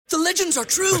The legends are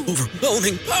true.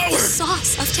 Overwhelming power!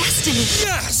 Sauce of destiny.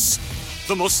 Yes!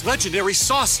 The most legendary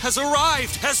sauce has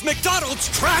arrived as McDonald's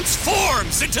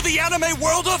transforms into the anime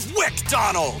world of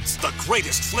WickDonald's. The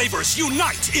greatest flavors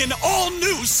unite in all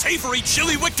new savory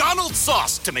chili McDonald's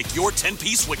sauce to make your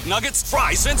 10-piece Wick Nuggets,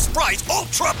 fries, and Sprite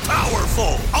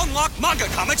ultra-powerful. Unlock manga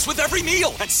comics with every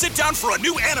meal and sit down for a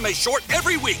new anime short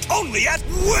every week only at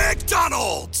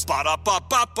WickDonald's.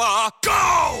 Ba-da-ba-ba-ba,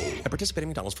 go! At participating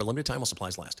McDonald's for a limited time while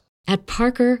supplies last. At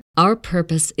Parker, our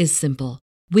purpose is simple.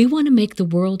 We want to make the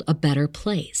world a better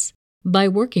place by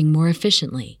working more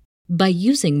efficiently, by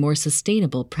using more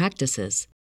sustainable practices,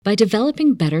 by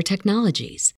developing better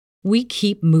technologies. We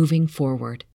keep moving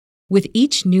forward. With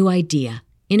each new idea,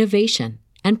 innovation,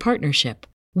 and partnership,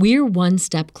 we're one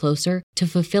step closer to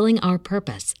fulfilling our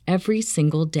purpose every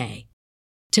single day.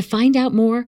 To find out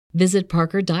more, visit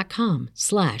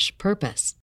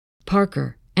parker.com/purpose.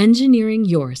 Parker, engineering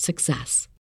your success.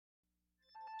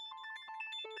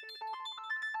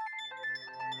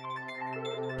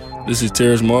 This is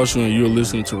Terrence Marshall, and you're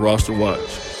listening to Roster Watch.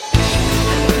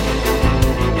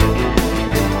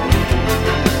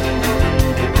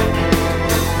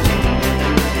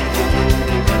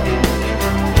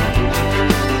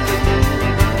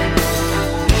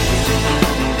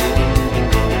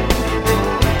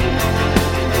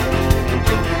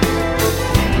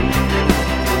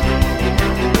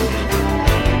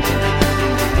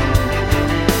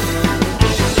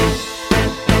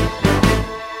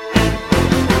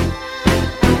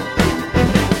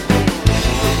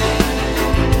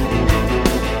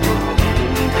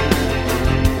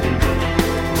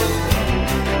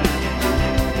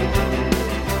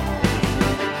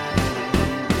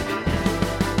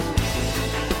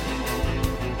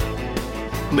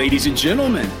 Ladies and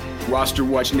gentlemen, Roster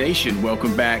Watch Nation,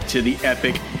 welcome back to the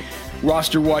epic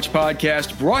Roster Watch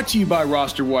podcast brought to you by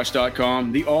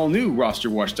rosterwatch.com, the all-new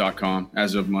rosterwatch.com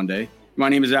as of Monday. My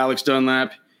name is Alex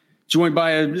Dunlap, joined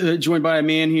by a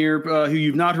man here who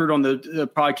you've not heard on the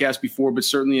podcast before, but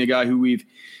certainly a guy who we've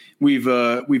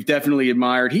definitely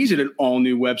admired. He's at an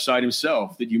all-new website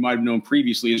himself that you might have known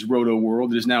previously as Roto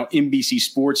World. It is now NBC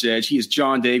Sports Edge. He is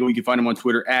John Daigle. You can find him on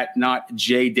Twitter at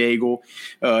NotJDaigle.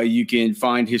 You can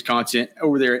find his content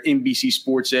over there at NBC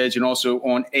Sports Edge and also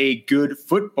on A Good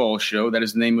Football Show. That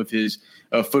is the name of his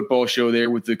football show there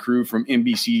with the crew from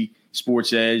NBC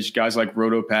Sports Edge, guys like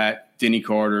Roto Pat, Denny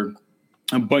Carter,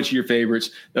 a bunch of your favorites.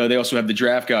 They also have the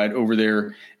draft guide over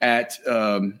there at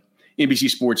NBC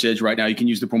Sports Edge right now. You can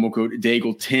use the promo code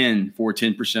Daigle10 for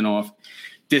 10% off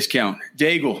discount.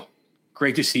 Daigle,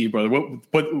 great to see you, brother.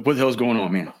 What the hell's going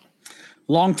on, man?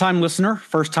 Long-time listener,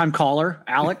 first-time caller,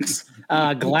 Alex.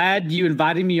 Glad you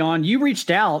invited me on. You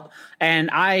reached out, and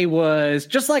I was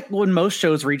just like when most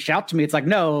shows reach out to me. It's like,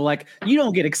 no, like you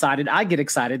don't get excited. I get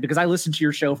excited because I listen to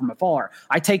your show from afar.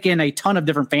 I take in a ton of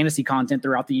different fantasy content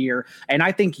throughout the year, and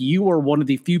I think you are one of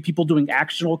the few people doing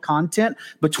actionable content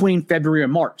between February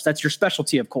and March. That's your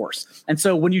specialty, of course. And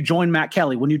so when you join Matt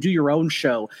Kelly, when you do your own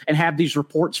show and have these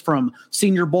reports from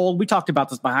Senior Bowl, we talked about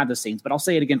this behind the scenes, but I'll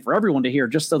say it again for everyone to hear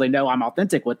just so they know I'm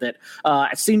authentic with it.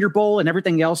 At Senior Bowl and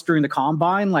everything else during the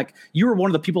Combine, like you were one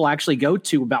of the people I actually go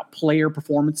to about player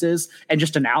performances and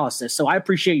just analysis. So I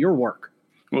appreciate your work.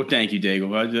 Well, thank you,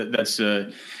 Daigle. That's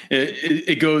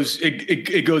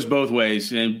it goes both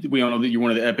ways, and we all know that you're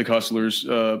one of the epic hustlers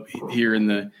here in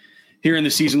the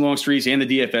season long streets and the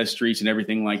DFS streets and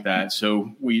everything like that.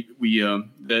 So the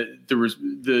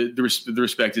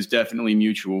respect is definitely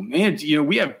mutual. And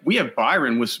we have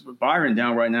Byron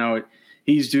down right now.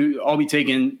 I'll be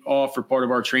taking off for part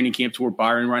of our training camp tour.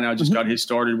 Byron right now just got his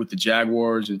started with the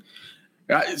Jaguars, and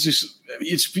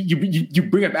you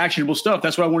bring up actionable stuff.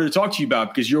 That's what I wanted to talk to you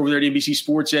about because you're over there at NBC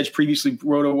Sports Edge, previously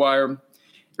Roto Wire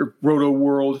or Roto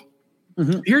World.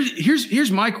 Mm-hmm.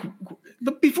 Here's my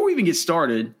before we even get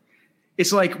started.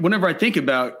 It's like whenever I think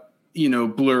about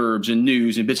blurbs and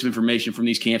news and bits of information from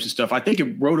these camps and stuff, I think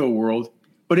of Roto World,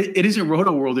 but it isn't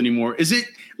Roto World anymore. Is it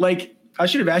like? I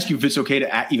should have asked you if it's okay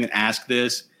to even ask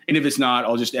this, and if it's not,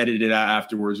 I'll just edit it out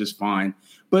afterwards. It's fine.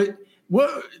 But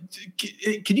what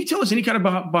can you tell us any kind of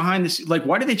behind this? Like,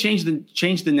 why did they change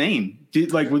the name?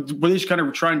 Were they just kind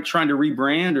of trying to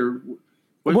rebrand or?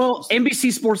 Well,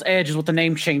 NBC Sports Edge is what the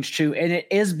name changed to, and it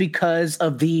is because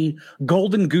of the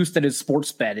golden goose that is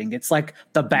sports betting. It's like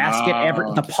the basket,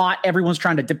 the pot everyone's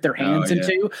trying to dip their hands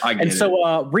into. And so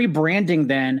rebranding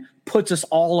then puts us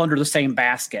all under the same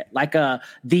basket. Like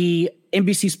the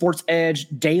NBC Sports Edge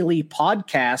daily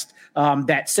podcast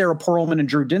that Sarah Perlman and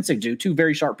Drew Dinsick do, two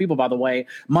very sharp people, by the way,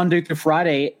 Monday through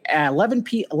Friday at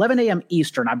 11 a.m.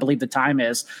 Eastern, I believe the time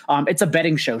is. It's a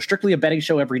betting show, strictly a betting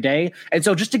show every day. And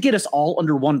so just to get us all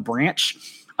under one branch,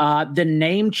 The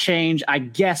name change, I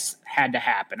guess, had to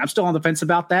happen. I'm still on the fence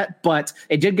about that, but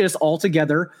it did get us all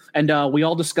together, and we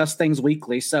all discuss things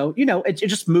weekly. So, it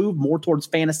just moved more towards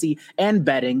fantasy and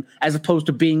betting as opposed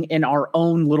to being in our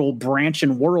own little branch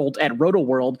and world at Roto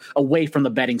World away from the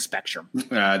betting spectrum.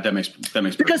 That makes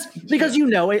because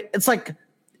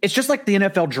it's just like the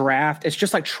NFL draft. It's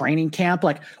just like training camp.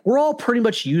 Like, we're all pretty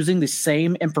much using the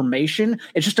same information.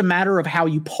 It's just a matter of how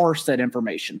you parse that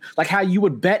information. Like how you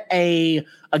would bet a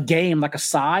game, like a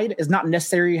side, is not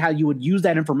necessarily how you would use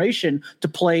that information to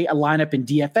play a lineup in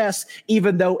DFS,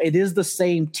 even though it is the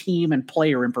same team and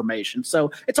player information.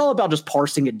 So it's all about just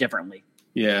parsing it differently.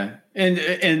 Yeah.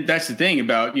 And that's the thing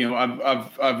about,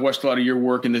 I've watched a lot of your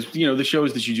work and this, the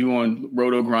shows that you do on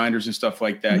Roto Grinders and stuff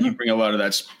like that. Mm-hmm. You bring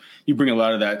a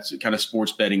lot of that kind of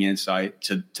sports betting insight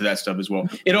to that stuff as well.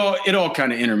 It all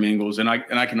kind of intermingles, and I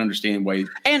can understand why.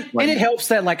 And it helps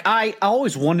that I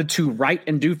always wanted to write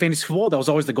and do fantasy football. That was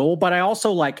always the goal. But I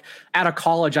also out of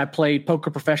college, I played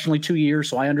poker professionally 2 years,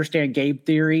 so I understand game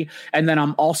theory. And then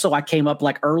I came up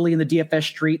early in the DFS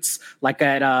streets,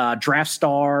 at Draft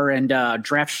Star and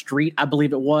Draft Street, I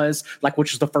believe it was,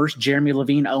 which was the first Jeremy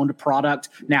Levine owned product.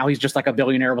 Now he's just a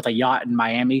billionaire with a yacht in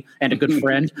Miami and a good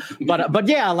friend. But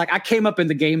yeah, I came up in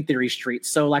the game theory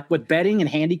streets. So with betting and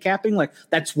handicapping,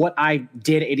 that's what I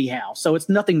did anyhow. So it's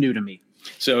nothing new to me.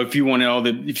 So if you want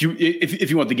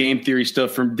if you want the game theory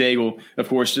stuff from Daigle, of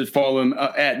course, just follow him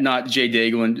at not Jay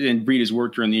Daigle and read his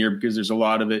work during the year, because there's a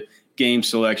lot of it. Game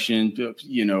selection,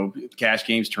 cash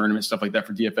games, tournaments, stuff like that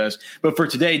for DFS. But for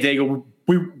today, Daigle,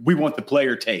 we want the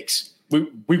player takes.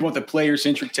 We want the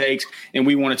player-centric takes, and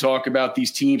we want to talk about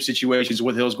these team situations,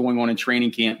 what the hell's going on in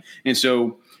training camp. And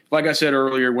so, like I said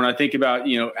earlier, when I think about,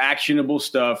 actionable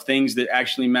stuff, things that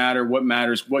actually matter, what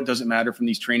matters, what doesn't matter from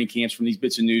these training camps, from these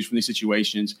bits of news, from these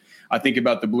situations, I think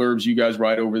about the blurbs you guys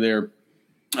write over there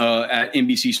at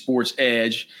NBC Sports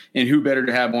Edge, and who better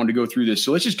to have on to go through this.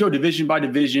 So let's just go division by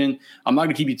division. I'm not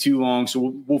going to keep you too long,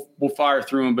 so we'll fire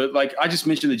through them. But I just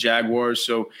mentioned the Jaguars,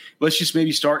 so let's just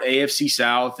maybe start AFC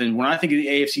South. And when I think of the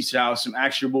AFC South, some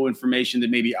actionable information that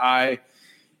maybe I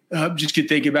just could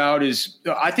think about is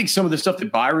I think some of the stuff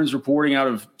that Byron's reporting out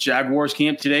of Jaguars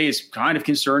camp today is kind of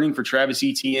concerning for Travis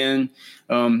Etienne.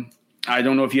 I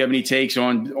don't know if you have any takes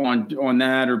on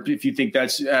that, or if you think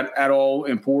that's at all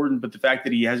important, but the fact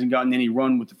that he hasn't gotten any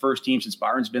run with the first team since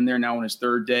Byron's been there now on his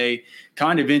third day,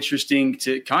 kind of interesting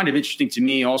to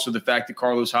me. Also, the fact that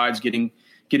Carlos Hyde's getting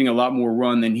a lot more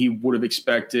run than he would have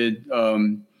expected.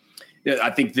 I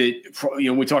think that,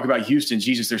 we talk about Houston,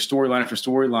 Jesus, there's storyline after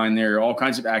storyline there, all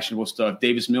kinds of actionable stuff.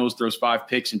 Davis Mills throws 5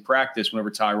 picks in practice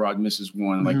whenever Tyrod misses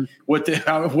one. Mm-hmm. What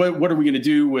are we going to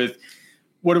do with?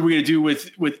 What are we going to do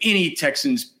with any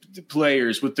Texans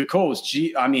players, with the Colts?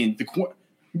 Here, how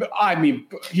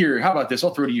about this? I'll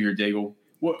throw to you here, Daigle.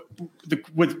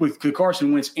 With the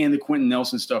Carson Wentz and the Quentin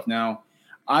Nelson stuff now,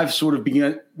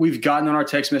 we've gotten on our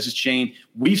text message chain.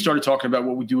 We've started talking about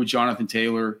what we do with Jonathan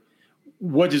Taylor.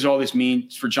 What does all this mean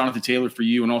for Jonathan Taylor for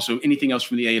you, and also anything else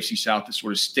from the AFC South that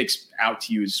sort of sticks out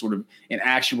to you as sort of an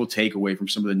actionable takeaway from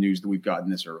some of the news that we've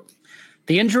gotten this early?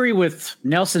 The injury with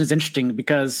Nelson is interesting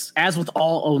because, as with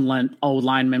all old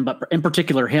linemen, but in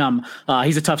particular him,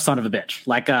 he's a tough son of a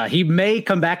bitch. He may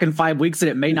come back in 5 weeks and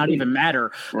it may not even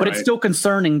matter, but it's still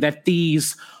concerning that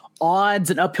these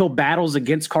odds and uphill battles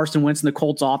against Carson Wentz and the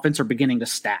Colts offense are beginning to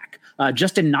stack.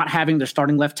 Just in not having their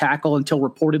starting left tackle until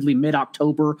reportedly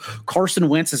mid-October, Carson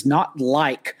Wentz is not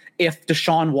like if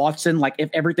Deshaun Watson, if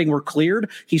everything were cleared,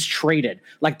 he's traded.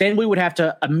 Then we would have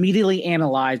to immediately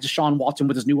analyze Deshaun Watson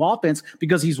with his new offense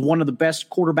because he's one of the best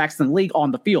quarterbacks in the league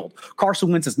on the field.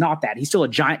 Carson Wentz is not that. He's still a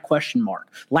giant question mark.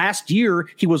 Last year,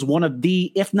 he was one of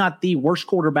the, if not the worst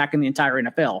quarterback in the entire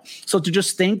NFL. So to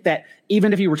just think that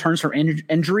even if he returns from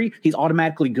injury, he's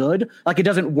automatically good, it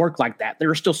doesn't work like that. There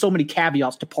are still so many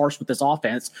caveats to parse with this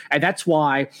offense, and that's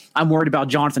why I'm worried about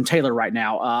Jonathan Taylor right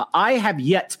now. I have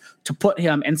yet to put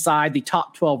him inside the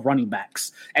top 12 running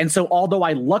backs. And so although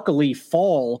I luckily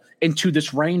fall into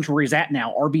this range where he's at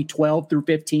now, RB 12 through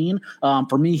 15,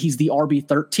 for me, he's the RB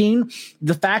 13.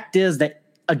 The fact is that,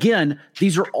 again,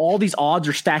 all these odds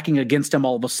are stacking against him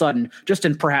all of a sudden, just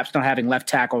in perhaps not having left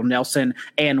tackle Nelson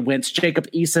and Wentz. Jacob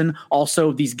Eason,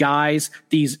 also these guys,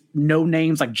 these no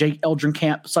names like Jake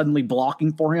Eldrenkamp suddenly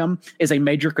blocking for him is a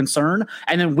major concern.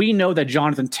 And then we know that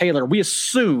Jonathan Taylor, we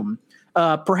assume,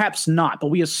 perhaps not, but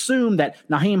we assume that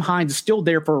Nyheim Hines is still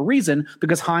there for a reason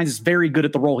because Hines is very good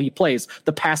at the role he plays,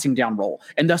 the passing down role.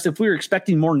 And thus, if we were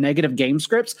expecting more negative game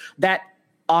scripts, that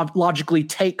logically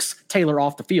takes Taylor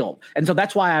off the field. And so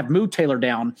that's why I've moved Taylor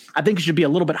down. I think it should be a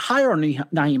little bit higher on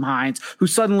Nyheim Hines, who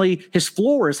suddenly his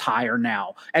floor is higher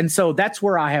now. And so that's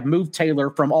where I have moved Taylor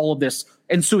from all of this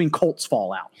ensuing Colts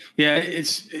fallout. Yeah,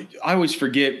 I always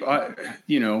forget,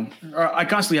 I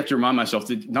constantly have to remind myself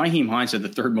that Nyheim Hines had the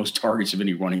third most targets of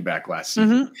any running back last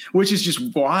season, which is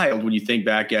just wild when you think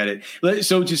back at it.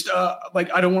 So just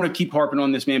I don't want to keep harping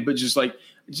on this, man, but just like,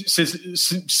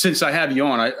 since I have you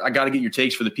on, I got to get your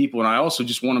takes for the people. And I also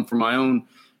just want them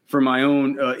for my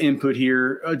own input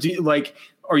here.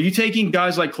 Are you taking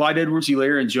guys like Clyde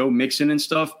Edwards-Helaire and Joe Mixon and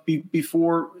stuff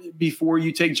before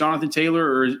you take Jonathan Taylor,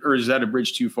 or is that a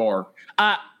bridge too far?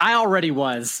 I already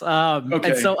was.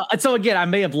 Okay. And so again, I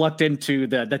may have lucked into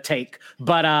the take,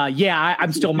 but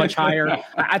I'm still much higher.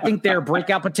 I think their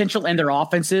breakout potential and their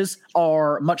offenses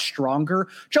are much stronger.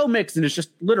 Joe Mixon is just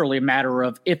literally a matter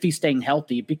of if he's staying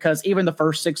healthy, because even the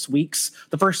first 6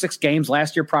 games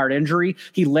last year prior to injury,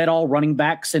 he led all running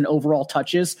backs in overall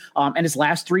touches. And his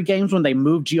last 3 games when they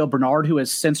moved Gio Bernard, who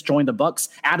has since joined the Bucs,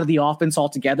 out of the offense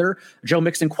altogether, Joe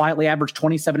Mixon quietly averaged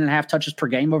 27.5 touches per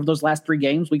game over those last 3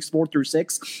 games, weeks 4 through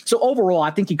 6. So overall,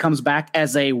 I think he comes back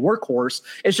as a workhorse.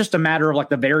 It's just a matter of like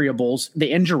the variables,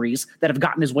 the injuries that have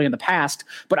gotten his way in the past.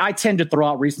 But I tend to throw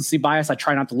out recency bias. I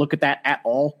try not to look at that at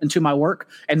all into my work.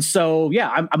 And so,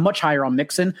 I'm much higher on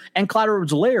Mixon. And Clyde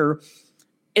Edwards-Helaire,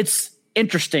 it's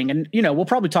interesting. And, we'll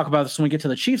probably talk about this when we get to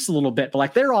the Chiefs a little bit, but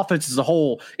like their offense as a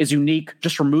whole is unique,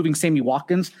 just removing Sammy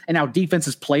Watkins and how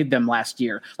defenses played them last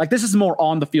year. Like this is more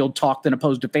on the field talk than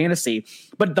opposed to fantasy,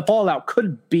 but the fallout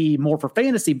could be more for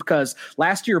fantasy because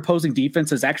last year opposing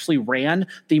defenses actually ran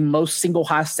the most single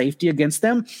high safety against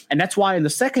them. And that's why in the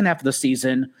second half of the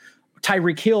season,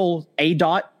 Tyreek Hill,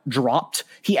 dropped.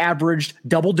 He averaged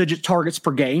double-digit targets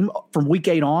per game from week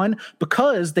 8 on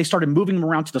because they started moving him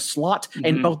around to the slot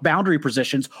and both boundary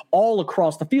positions all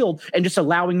across the field and just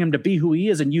allowing him to be who he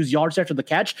is and use yards after the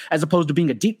catch as opposed to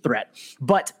being a deep threat.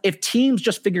 But if teams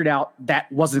just figured out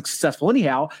that wasn't successful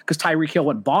anyhow because Tyreek Hill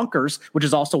went bonkers, which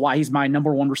is also why he's my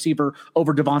number 1 receiver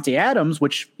over Devontae Adams,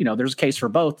 which, there's a case for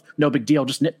both, no big deal,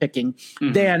 just nitpicking,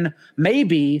 then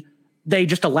maybe they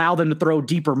just allow them to throw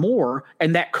deeper more,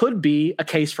 and that could be a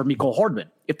case for Mecole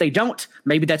Hardman. If they don't,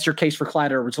 maybe that's your case for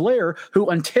Clyde Edwards-Helaire, who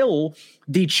until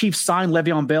the Chiefs signed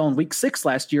Le'Veon Bell in week 6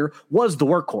 last year was the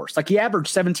workhorse. Like he averaged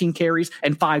 17 carries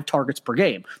and 5 targets per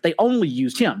game. They only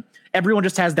used him. Everyone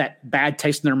just has that bad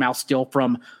taste in their mouth still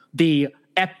from the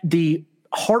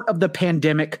heart of the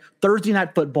pandemic, Thursday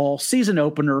Night Football, season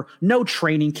opener, no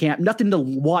training camp, nothing to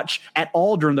watch at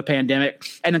all during the pandemic.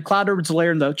 And then Clyde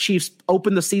Edwards-Helaire and the Chiefs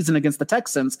open the season against the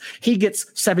Texans. He gets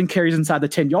 7 carries inside the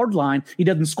 10-yard line. He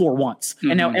doesn't score once.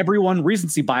 And now everyone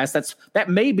recency bias. That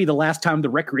may be the last time the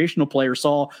recreational player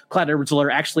saw Clyde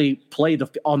Edwards-Helaire actually play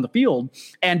on the field.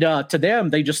 And to them,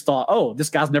 they just thought, oh, this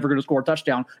guy's never going to score a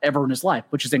touchdown ever in his life,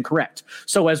 which is incorrect.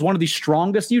 So as one of the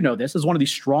strongest, as one of the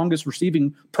strongest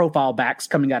receiving profile backs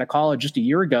coming out of college just a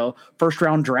year ago, first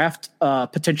round draft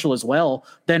potential as well,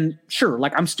 then sure,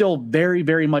 like I'm still very,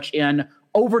 very much in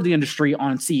over the industry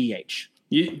on CEH.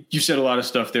 You said a lot of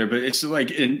stuff there, but it's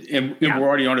like, and we're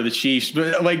already onto the Chiefs,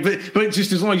 but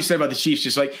just as long as you said about the Chiefs,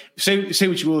 just like say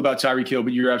what you will about Tyreek Hill,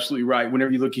 but you're absolutely right.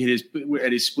 Whenever you look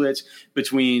at his splits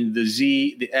between the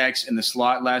Z, the X, and the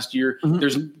slot last year,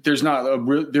 there's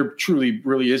not there truly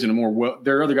really isn't a more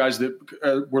there are other guys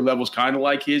that were levels kind of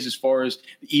like his as far as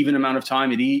the even amount of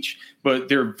time at each, but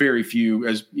there are very few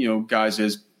as guys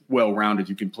as well-rounded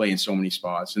who can play in so many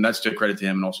spots, and that's to credit to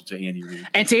him and also to Andy Reid.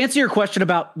 And to answer your question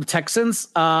about the Texans,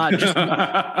 just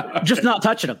not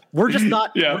touching them. We're just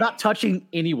not we're not touching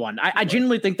anyone. I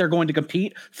genuinely think they're going to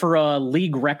compete for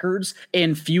league records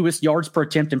in fewest yards per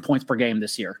attempt and points per game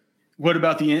this year. What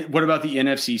about the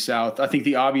NFC South? I think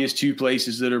the obvious 2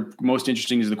 places that are most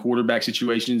interesting is the quarterback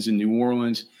situations in New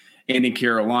Orleans and in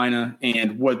Carolina,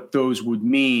 and what those would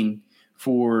mean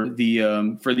for the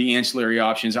ancillary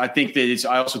options. I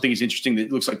also think it's interesting that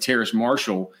it looks like Terrace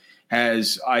Marshall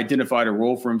has identified a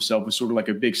role for himself as sort of like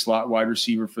a big slot wide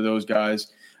receiver for those guys.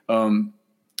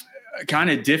 Kind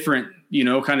of different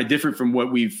from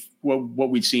what we've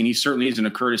seen. He certainly isn't a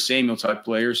Curtis Samuel type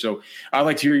player. So I'd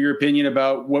like to hear your opinion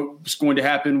about what's going to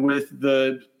happen with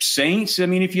the Saints. I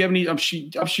mean, if you have any, I'm sure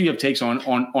you have takes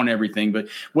on everything, but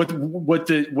what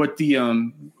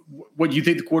do you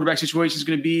think the quarterback situation is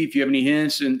going to be? If you have any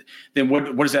hints, and then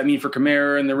what does that mean for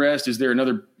Kamara and the rest? Is there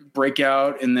another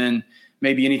breakout? And then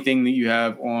maybe anything that you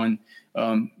have on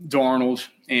Darnold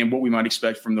and what we might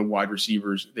expect from the wide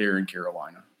receivers there in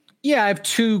Carolina. Yeah, I have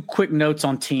two quick notes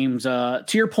on teams. To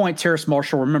your point, Terrace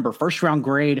Marshall, remember, first round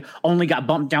grade, only got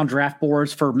bumped down draft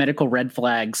boards for medical red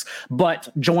flags, but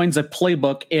joins a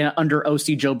playbook under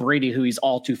OC Joe Brady, who he's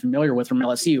all too familiar with from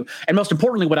LSU. And most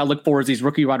importantly, what I look for is these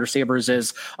rookie wide receivers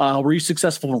is, were you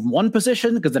successful in one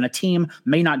position? Because then a team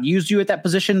may not use you at that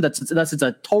position. That's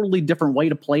a totally different way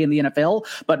to play in the NFL.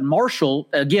 But Marshall,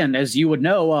 again, as you would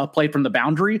know, played from the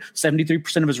boundary,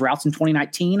 73% of his routes in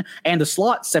 2019, and the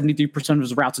slot, 73% of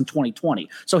his routes in 2020.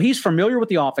 So he's familiar with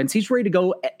the offense. He's ready to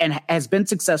go and has been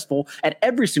successful at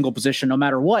every single position, no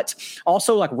matter what.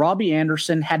 Also, like Robbie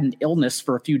Anderson had an illness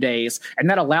for a few days, and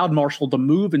that allowed Marshall to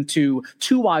move into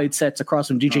two wide sets across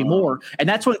from DJ Moore. And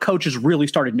that's when coaches really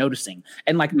started noticing.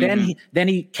 And like then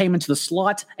he came into the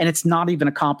slot, and it's not even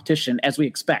a competition as we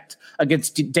expect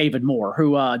against David Moore,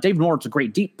 who David Moore is a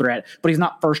great deep threat, but he's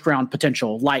not first round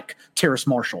potential like Terrace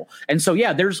Marshall. And so,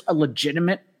 yeah, there's a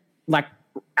legitimate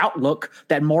outlook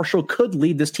that Marshall could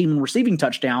lead this team in receiving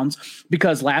touchdowns,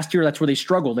 because last year that's where they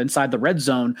struggled inside the red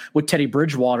zone with Teddy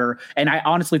Bridgewater. And I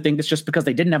honestly think it's just because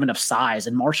they didn't have enough size,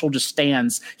 and Marshall just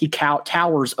stands. He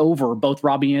towers over both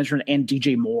Robbie Anderson and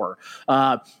DJ Moore.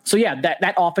 So yeah,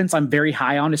 that offense I'm very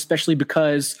high on, especially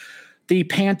because the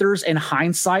Panthers, in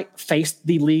hindsight, faced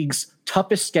the league's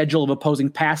toughest schedule of opposing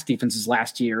pass defenses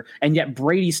last year, and yet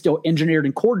Brady still engineered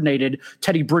and coordinated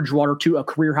Teddy Bridgewater to a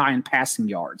career high in passing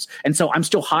yards. And so I'm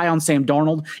still high on Sam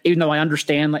Darnold, even though I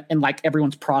understand in like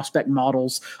everyone's prospect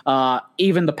models,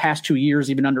 even the past 2 years,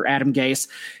 even under Adam Gase,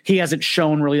 he hasn't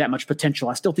shown really that much potential.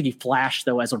 I still think he flashed,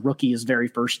 though, as a rookie his very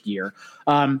first year.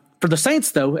 For the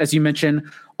Saints, though, as you mentioned,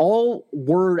 all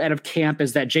word out of camp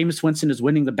is that Jameis Winston is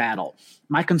winning the battle.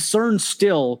 My concern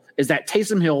still is that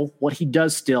Taysom Hill, what he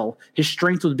does still, his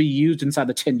strength would be used inside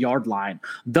the 10-yard line,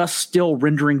 thus still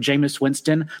rendering Jameis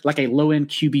Winston like a low-end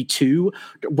QB2,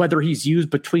 whether he's used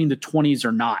between the 20s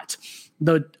or not.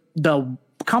 The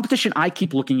competition I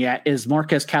keep looking at is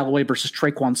Marquez Callaway versus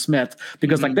Traquan Smith,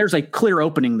 because there's a clear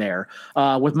opening there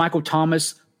with Michael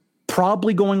Thomas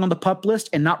probably going on the PUP list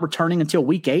and not returning until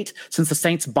week 8, since the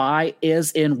Saints bye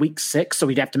is in week 6. So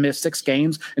he'd have to miss 6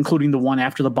 games, including the one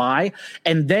after the bye.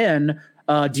 And then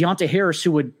Deontay Harris,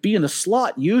 who would be in the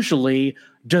slot usually,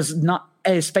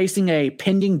 is facing a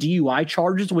pending DUI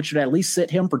charges, which would at least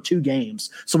sit him for 2 games.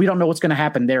 So we don't know what's going to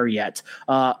happen there yet.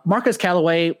 Marquez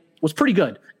Callaway was pretty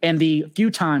good. And the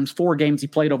few times, 4 games, he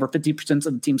played over 50%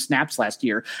 of the team snaps last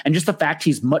year. And just the fact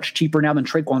he's much cheaper now than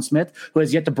Traquan Smith, who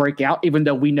has yet to break out, even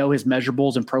though we know his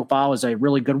measurables and profile is a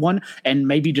really good one, and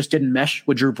maybe just didn't mesh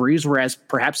with Drew Brees, whereas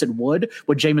perhaps it would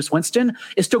with Jameis Winston,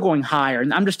 is still going higher.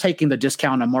 And I'm just taking the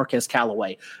discount on Marquez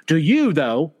Callaway. Do you,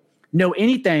 though, know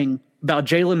anything about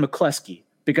Jalen McCleskey?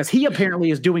 Because he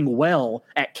apparently is doing well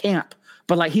at camp.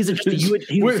 But like where's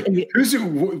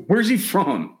he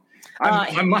from?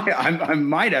 I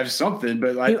might have something,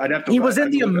 but I'd have to. He was in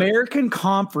the American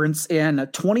Conference in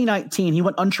 2019. He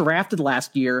went undrafted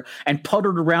last year and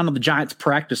puttered around on the Giants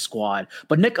practice squad.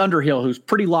 But Nick Underhill, who's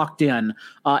pretty locked in,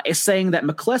 is saying that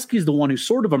McCleskey is the one who's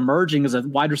sort of emerging as a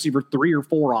wide receiver 3 or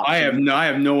 4 option. I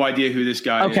have no idea who this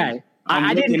guy is. Okay.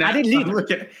 I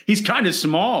didn't. He's kind of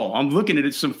small. I'm looking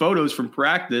at some photos from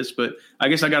practice, but I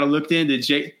guess I got to look into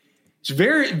Jay. It's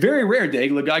very, very rare,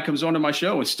 Dave. The guy comes onto my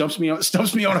show and stumps me on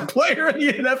a player in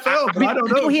the NFL. I don't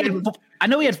know. I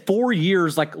know he had 4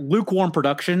 years like lukewarm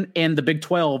production in the Big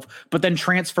 12, but then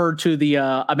transferred to the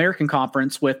American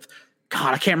Conference with,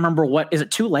 God, I can't remember is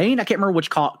it Tulane? I can't remember which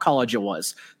college it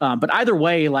was. But either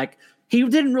way, like he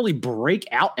didn't really break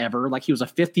out ever. Like he was a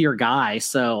 5th-year guy.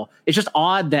 So it's just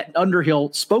odd that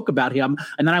Underhill spoke about him.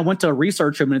 And then I went to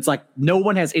research him, and it's like no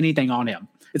one has anything on him.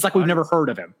 It's like we've never heard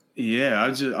of him. Yeah,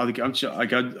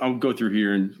 I'll go through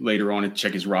here and later on and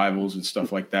check his rivals and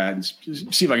stuff like that, and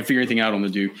see if I can figure anything out on the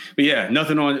dude. But yeah,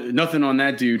 nothing on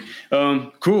that dude.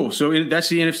 Cool. So that's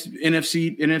the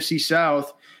NFC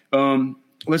South.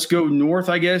 Let's go north,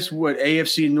 I guess. What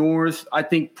AFC North? I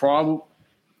think probably.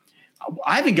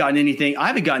 I haven't gotten anything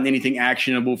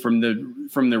actionable from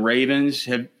the Ravens.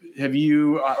 Have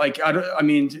you?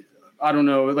 I don't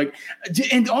know. Like,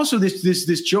 and also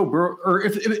this Joe Burrow, or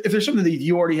if there's something that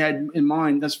you already had in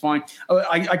mind, that's fine.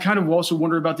 I kind of also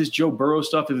wonder about this Joe Burrow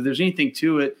stuff. If there's anything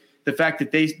to it, the fact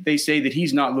that they say that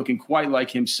he's not looking quite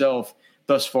like himself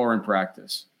thus far in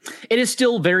practice. It is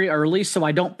still very early, so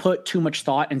I don't put too much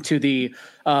thought into the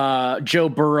Joe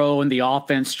Burrow and the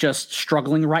offense just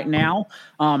struggling right now.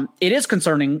 It is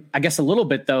concerning, I guess, a little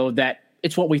bit, though, that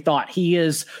it's what we thought. He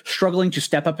is struggling to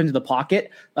step up into the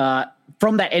pocket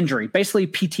from that injury, basically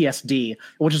PTSD,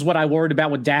 which is what I worried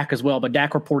about with Dak as well. But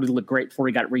Dak reportedly looked great before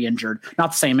he got re-injured.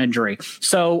 Not the same injury.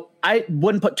 So I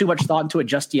wouldn't put too much thought into it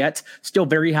just yet. Still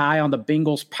very high on the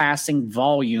Bengals passing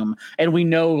volume. And we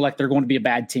know like they're going to be a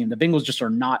bad team. The Bengals just are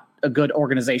not a good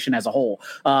organization as a whole.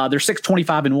 They're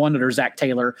 6-25-1 under Zach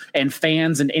Taylor, and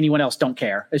fans and anyone else don't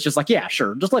care. It's just like, yeah,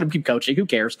 sure. Just let him keep coaching. Who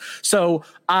cares? So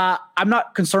I'm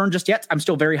not concerned just yet. I'm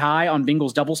still very high on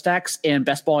Bengals double stacks and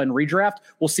best ball and redraft.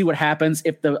 We'll see what happens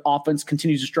if the offense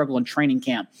continues to struggle in training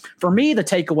camp. For me, the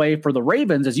takeaway for the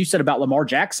Ravens, as you said about Lamar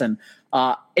Jackson,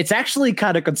 it's actually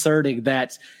kind of concerning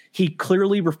that he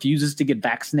clearly refuses to get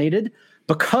vaccinated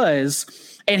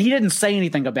because, and he didn't say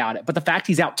anything about it, but the fact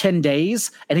he's out 10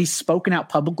 days and he's spoken out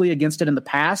publicly against it in the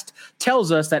past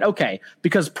tells us that, okay,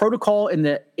 because protocol in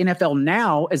the NFL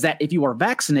now is that if you are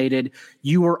vaccinated,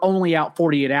 you are only out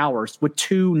 48 hours with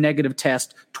 2 negative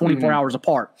tests 24 hours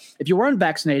apart. If you are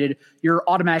unvaccinated, you're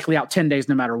automatically out 10 days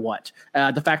no matter what.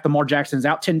 The fact that Lamar Jackson is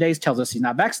out 10 days tells us he's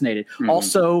not vaccinated.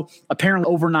 Also,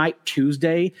 apparently overnight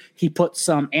Tuesday, he put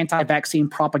some anti-vaccine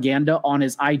propaganda on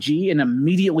his IG and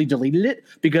immediately deleted it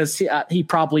because he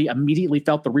probably immediately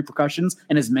felt the repercussions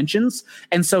in his mentions.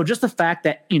 And so just the fact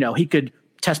that, you know, he could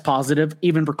test positive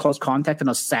even for close contact on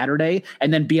a Saturday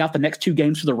and then be out the next 2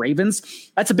 games for the Ravens,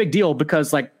 that's a big deal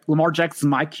because like Lamar Jackson's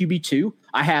my QB2.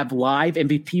 I have live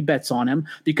MVP bets on him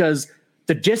because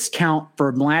the discount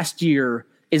for last year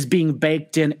is being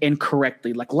baked in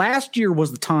incorrectly. Like last year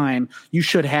was the time you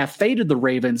should have faded the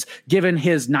Ravens given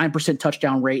his 9%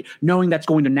 touchdown rate, knowing that's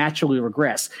going to naturally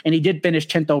regress. And he did finish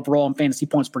 10th overall in fantasy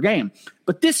points per game.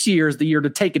 But this year is the year to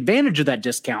take advantage of that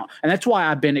discount. And that's why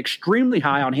I've been extremely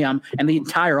high on him and the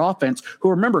entire offense, who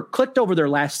remember clicked over their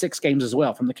last 6 games as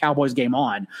well from the Cowboys game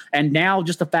on. And now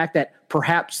just the fact that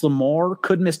perhaps Lamar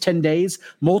could miss 10 days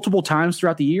multiple times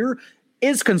throughout the year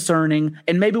is concerning,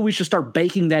 and maybe we should start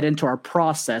baking that into our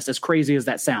process, as crazy as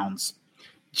that sounds.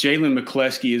 Jalen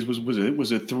McCleskey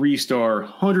was a 3-star,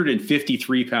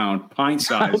 153-pound,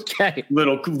 pint-sized,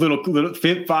 little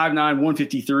 5'9",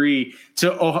 153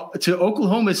 to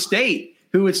Oklahoma State,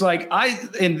 who it's like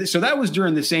and so that was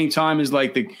during the same time as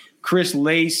like the Chris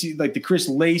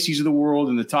Lacey's of the world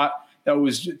and the top. That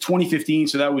was 2015,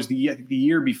 so that was the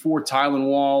year before Tylan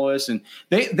Wallace, and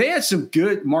they had some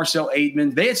good Marcel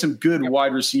Aitman. They had some good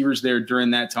wide receivers there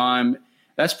during that time.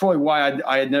 That's probably why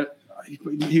I had no.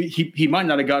 He might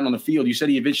not have gotten on the field. You said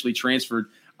he eventually transferred.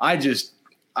 I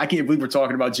can't believe we're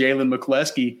talking about Jalen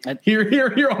McCleskey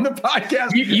here on the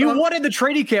podcast. You wanted the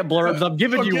training camp blurbs. I'm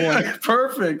giving you one.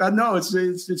 Perfect. I know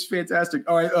it's fantastic.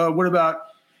 All right. What about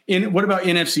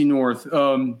NFC North?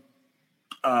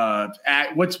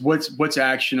 What's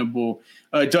actionable?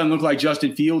 It doesn't look like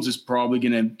Justin Fields is probably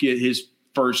going to get his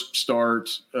first start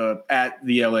at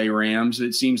the LA Rams.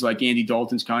 It seems like Andy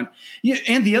Dalton's and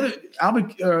the other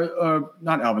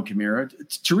not Alvin Kamara,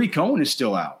 Tariq Cohen is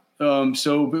still out.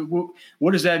 So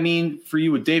what does that mean for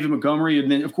you with David Montgomery?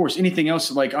 And then of course anything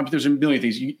else, like there's a million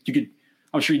things you could.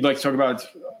 I'm sure you'd like to talk about.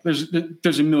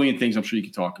 There's a million things I'm sure you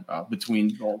could talk about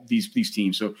between all these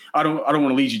teams. So I don't want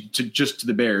to lead you to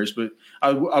the Bears, but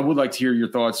I would like to hear your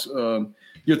thoughts.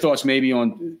 Your thoughts maybe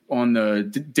on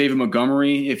David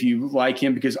Montgomery, if you like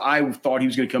him, because I thought he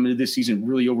was going to come into this season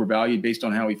really overvalued based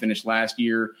on how he finished last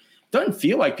year. Doesn't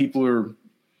feel like people are.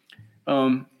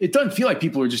 It doesn't feel like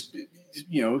people are just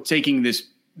taking this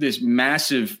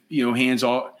massive hands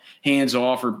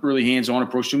off or really hands on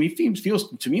approach to him. He feels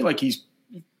to me like he's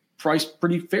priced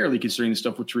pretty fairly considering the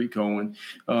stuff with Tariq Cohen.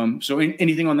 So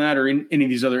anything on that or in any of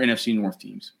these other NFC North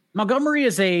teams? Montgomery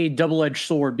is a double-edged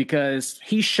sword because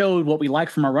he showed what we like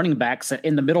from our running backs that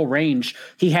in the middle range,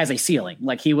 he has a ceiling.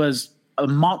 Like he was a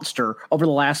monster over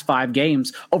the last 5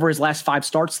 games, over his last 5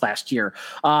 starts last year.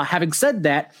 Having said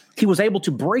that, he was able to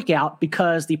break out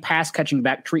because the pass-catching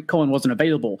back Tariq Cohen wasn't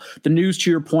available. The news, to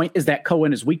your point, is that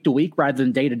Cohen is week to week rather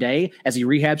than day to day as he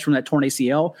rehabs from that torn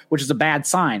ACL, which is a bad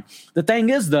sign. The thing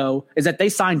is, though, is that they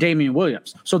signed Damian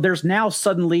Williams. So there's now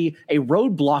suddenly a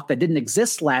roadblock that didn't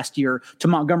exist last year to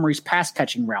Montgomery's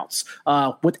pass-catching routes.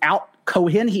 Without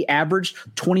Cohen, he averaged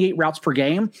 28 routes per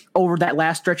game over that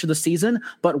last stretch of the season.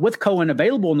 But with Cohen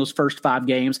available in those first 5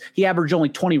 games, he averaged only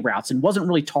 20 routes and wasn't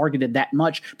really targeted that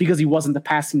much because he wasn't the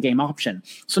passing game option.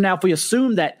 So now if we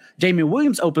assume that Damian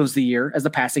Williams opens the year as the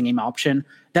passing game option,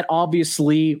 that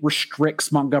obviously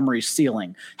restricts Montgomery's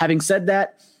ceiling. Having said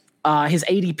that, his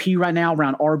ADP right now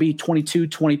around RB 22,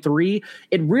 23,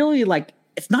 it really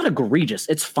it's not egregious.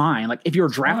 It's fine. Like if you're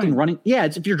drafting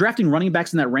if you're drafting running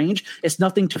backs in that range, it's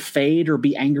nothing to fade or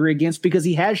be angry against because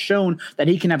he has shown that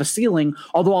he can have a ceiling.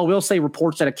 Although I will say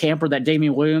reports at a camper that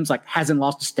Damian Williams like hasn't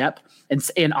lost a step and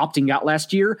opting out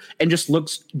last year and just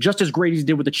looks just as great as he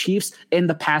did with the Chiefs in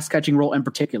the pass catching role in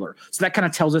particular. So that kind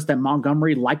of tells us that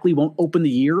Montgomery likely won't open the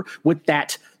year with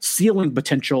that ceiling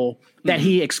potential that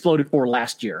he exploded for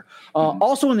last year.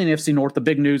 Also in the NFC North, the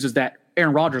big news is that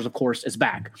Aaron Rodgers, of course, is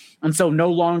back. And so no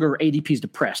longer ADP is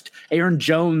depressed. Aaron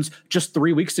Jones, just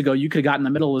 3 weeks ago, you could have gotten in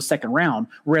the middle of the second round,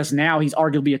 whereas now he's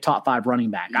arguably a top 5 running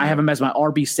back. I have him as my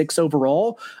RB6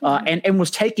 overall and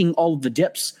was taking all of the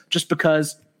dips just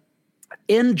because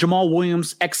in Jamal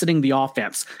Williams exiting the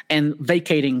offense and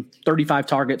vacating 35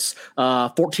 targets,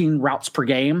 14 routes per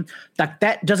game,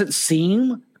 that doesn't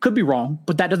seem – could be wrong,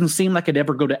 but that doesn't seem like it'd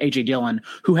ever go to A.J. Dillon,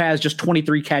 who has just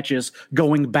 23 catches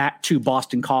going back to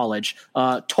Boston College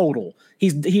total.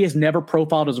 He has never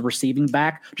profiled as a receiving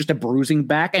back, just a bruising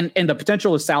back, and the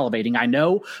potential is salivating, I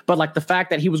know, but like the fact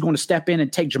that he was going to step in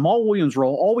and take Jamal Williams'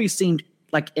 role always seemed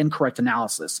like incorrect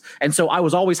analysis. And so I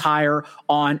was always higher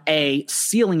on a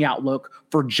ceiling outlook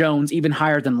for Jones, even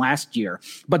higher than last year.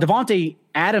 But Devontae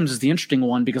Adams is the interesting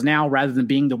one because now rather than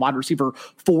being the wide receiver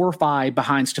 4 or 5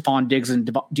 behind Stephon Diggs and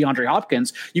DeAndre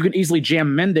Hopkins, you can easily jam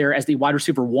him in there as the wide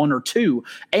receiver 1 or 2.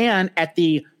 And at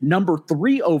the number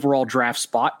 3 overall draft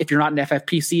spot, if you're not an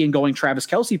FFPC and going Travis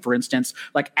Kelce, for instance,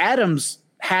 like Adams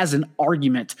has an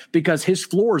argument because his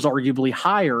floor is arguably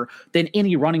higher than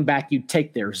any running back you'd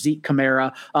take there. Zeke,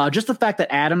 Kamara, just the fact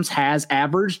that Adams has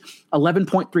averaged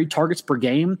 11.3 targets per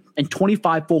game and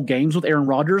 25 full games with Aaron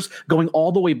Rodgers going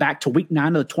all the way back to week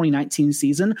 9 of the 2019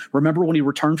 season. Remember when he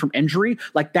returned from injury?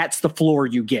 Like that's the floor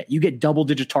you get. You get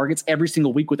double-digit targets every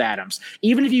single week with Adams.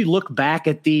 Even if you look back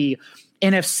at the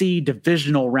NFC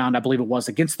divisional round, I believe it was,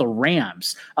 against the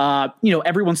Rams.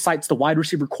 Everyone cites the wide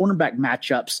receiver cornerback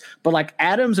matchups, but like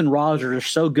Adams and Rodgers are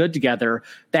so good together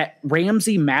that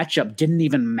Ramsey matchup didn't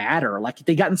even matter. Like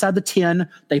they got inside the 10,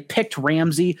 they picked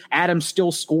Ramsey, Adams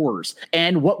still scores.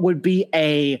 And what would be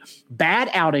a bad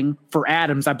outing for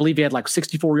Adams, I believe he had like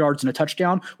 64 yards and a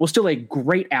touchdown, was still a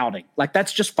great outing. Like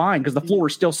that's just fine because the floor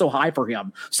is still so high for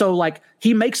him. So like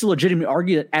he makes a legitimate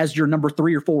argument as your number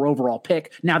 3 or 4 overall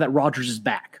pick now that Rodgers is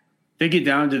back. They get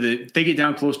down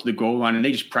close to the goal line and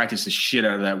they just practice the shit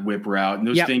out of that whip route and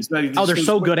those things. They're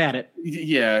so good at it.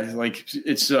 Yeah, like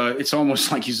it's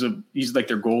almost like he's like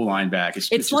their goal line back.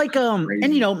 It's like crazy.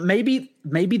 And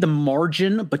maybe the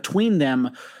margin between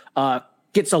them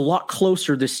gets a lot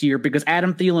closer this year because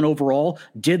Adam Thielen overall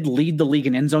did lead the league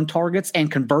in end zone targets and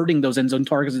converting those end zone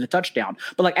targets into touchdown.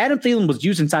 But like Adam Thielen was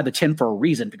used inside the 10 for a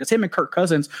reason because him and Kirk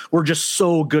Cousins were just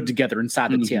so good together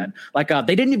inside the 10. Like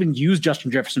they didn't even use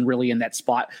Justin Jefferson really in that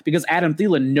spot because Adam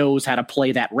Thielen knows how to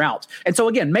play that route. And so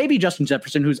again, maybe Justin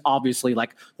Jefferson, who's obviously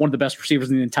like one of the best receivers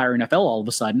in the entire NFL all of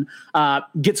a sudden,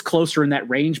 gets closer in that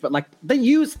range. But like they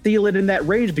use Thielen in that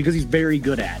range because he's very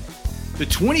good at it. The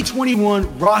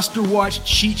 2021 Roster Watch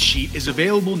cheat sheet is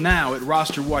available now at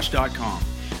rosterwatch.com.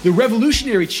 The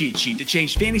revolutionary cheat sheet to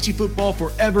change fantasy football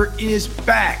forever is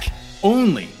back,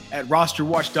 only at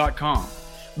rosterwatch.com.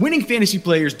 Winning fantasy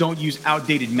players don't use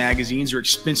outdated magazines or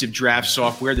expensive draft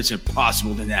software that's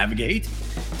impossible to navigate.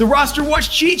 The Roster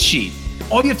Watch cheat sheet.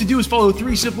 All you have to do is follow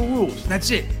 3 simple rules. That's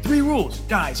it. 3 rules.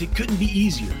 Guys, it couldn't be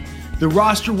easier. The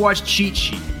Roster Watch cheat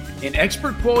sheet. An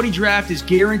expert quality draft is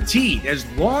guaranteed as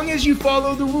long as you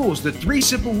follow the rules, the 3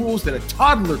 simple rules that a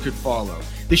toddler could follow.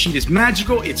 The sheet is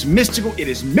magical, it's mystical, it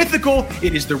is mythical,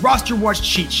 it is the Roster Watch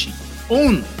cheat sheet,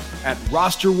 only at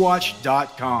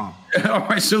rosterwatch.com. All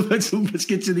right, so let's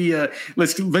get to the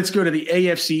let's go to the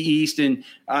AFC East, and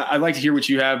I'd like to hear what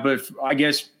you have, but I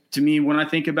guess to me, when I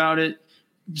think about it,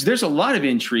 there's a lot of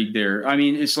intrigue there. I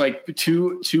mean, it's like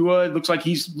Tua, it looks like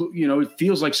he's, it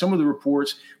feels like some of the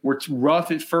reports were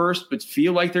rough at first, but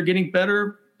feel like they're getting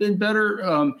better and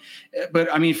better.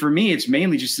 But I mean, for me, it's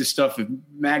mainly just this stuff of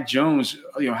Mac Jones,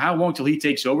 how long till he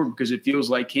takes over? Because it feels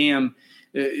like Cam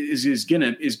is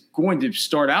going to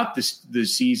start out this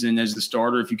season as the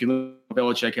starter. If you can look at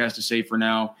what Belichick has to say for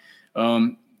now.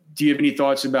 Do you have any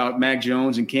thoughts about Mac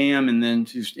Jones and Cam, and then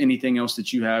just anything else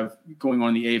that you have going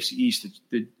on in the AFC East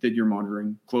that you're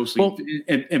monitoring closely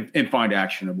and find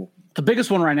actionable? The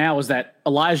biggest one right now is that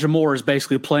Elijah Moore is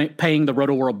basically paying the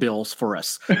Roto-World bills for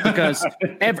us because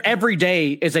every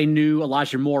day is a new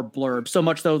Elijah Moore blurb. So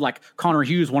much though, like Connor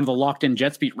Hughes, one of the locked-in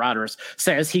Jets beat writers,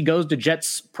 says he goes to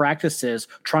Jets practices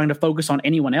trying to focus on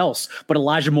anyone else, but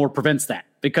Elijah Moore prevents that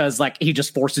because like he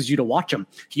just forces you to watch him.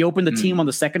 He opened the team on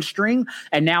the second string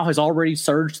and now has already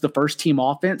surged to the first team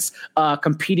offense,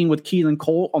 competing with Keelan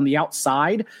Cole on the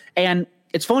outside. And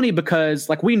it's funny because,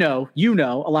 like,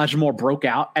 Elijah Moore broke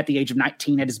out at the age of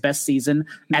 19, had his best season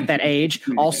at that age.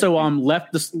 Also,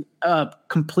 left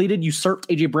the usurped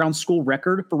A.J. Brown's school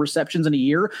record for receptions in a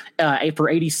year for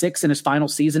 86 in his final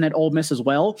season at Ole Miss as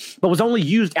well, but was only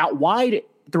used out wide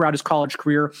throughout his college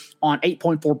career on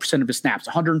 8.4% of his snaps,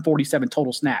 147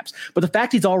 total snaps. But the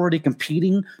fact he's already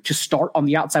competing to start on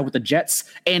the outside with the Jets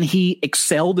and he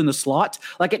excelled in the slot,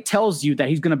 like, it tells you that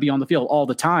he's going to be on the field all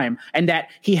the time and that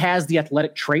he has the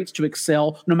athletic traits to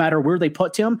excel no matter where they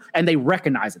put him, and they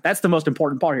recognize it. That's the most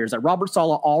important part here, is that Robert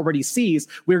Saleh already sees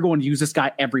we're going to use this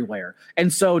guy everywhere.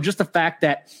 And so just the fact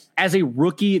that as a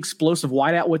rookie explosive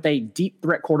wideout with a deep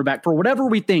threat quarterback, for whatever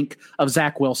we think of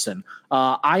Zach Wilson,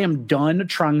 I am done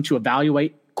trying to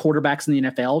evaluate quarterbacks in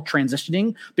the NFL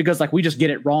transitioning, because, like, we just get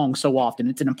it wrong so often.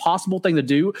 It's an impossible thing to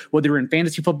do, whether you're in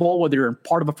fantasy football, whether you're in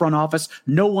part of a front office.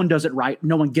 No one does it right.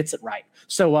 No one gets it right.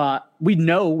 So we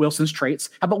know Wilson's traits.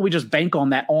 How about we just bank on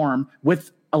that arm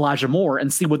with Elijah Moore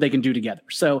and see what they can do together?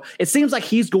 So it seems like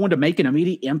he's going to make an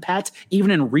immediate impact,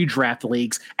 even in redraft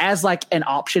leagues, as like an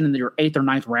option in your 8th or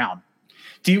 9th round.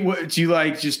 Do you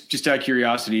like, just out of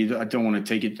curiosity, I don't want to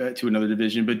take it to another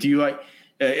division, but do you like,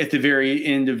 at the very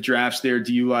end of drafts there,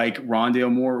 do you like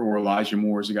Rondale Moore or Elijah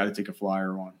Moore as a guy to take a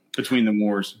flyer on between the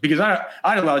Moores? Because I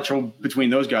had a lot of trouble between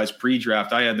those guys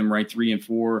pre-draft. I had them ranked 3 and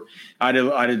 4. I had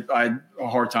a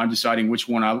hard time deciding which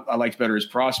one I liked better as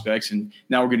prospects, and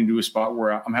now we're getting to a spot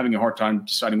where I'm having a hard time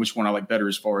deciding which one I like better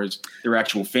as far as their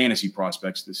actual fantasy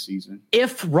prospects this season.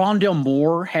 If Rondale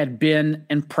Moore had been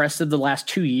impressive the last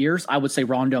 2 years, I would say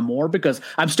Rondale Moore, because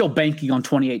I'm still banking on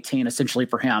 2018 essentially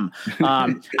for him. It's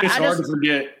hard to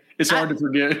forget. It's hard to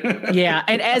forget. Yeah.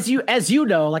 And as you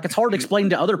know, like, it's hard to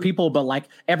explain to other people, but like,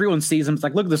 everyone sees him. It's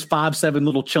like, look at this 5'7"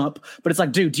 little chump. But it's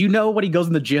like, dude, do you know when he goes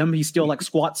in the gym, he still like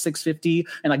squats 650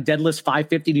 and like deadlifts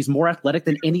 550. And he's more athletic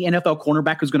than any NFL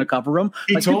cornerback who's going to cover him.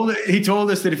 He told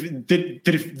us that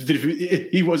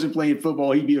if he wasn't playing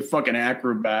football, he'd be a fucking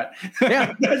acrobat.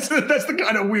 Yeah. that's the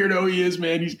kind of weirdo he is,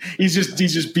 man.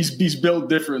 He's built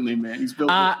differently, man. He's built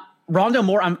differently. Rondale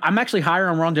Moore, I'm actually higher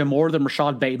on Rondale Moore than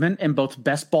Rashad Bateman in both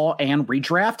best ball and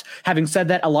redraft. Having said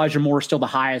that, Elijah Moore is still the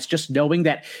highest, just knowing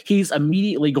that he's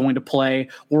immediately going to play,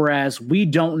 whereas we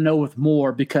don't know with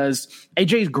Moore, because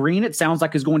AJ Green, it sounds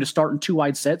like, is going to start in 2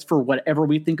 wide sets for whatever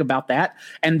we think about that.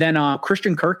 And then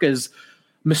Christian Kirk is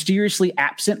mysteriously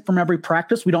absent from every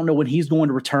practice. We don't know when he's going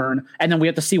to return. And then we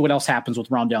have to see what else happens with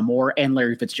Rondale Moore and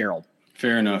Larry Fitzgerald.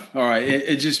 Fair enough. All right.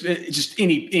 It just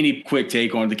any quick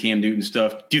take on the Cam Newton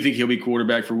stuff. Do you think he'll be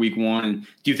quarterback for week 1? And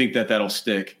do you think that'll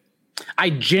stick? I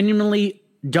genuinely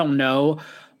don't know.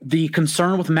 The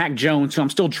concern with Mac Jones, who I'm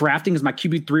still drafting as my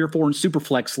QB 3 or 4 in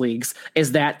Superflex leagues,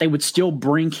 is that they would still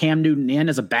bring Cam Newton in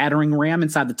as a battering ram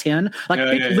inside the 10.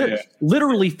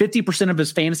 Literally 50% of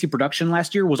his fantasy production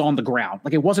last year was on the ground.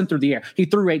 Like, it wasn't through the air. He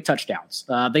threw 8 touchdowns.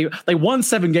 They won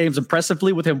 7 games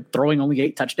impressively with him throwing only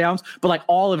 8 touchdowns, but like,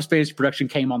 all of his fantasy production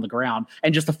came on the ground.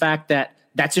 And just the fact that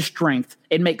that's his strength,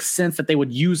 it makes sense that they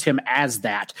would use him as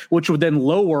that, which would then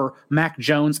lower Mac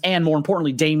Jones and, more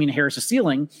importantly, Damian Harris'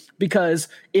 ceiling. Because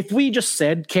if we just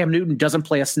said Cam Newton doesn't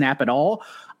play a snap at all,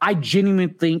 I genuinely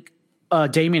think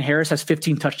Damian Harris has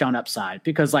 15 touchdown upside,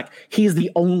 because like, he's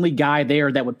the only guy there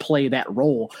that would play that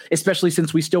role, especially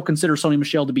since we still consider Sony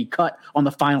Michel to be cut on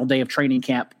the final day of training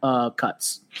camp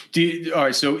cuts. All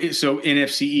right. So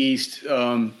NFC East,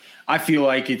 I feel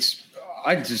like it's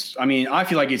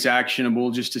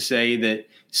actionable just to say that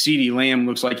CeeDee Lamb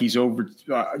looks like he's over,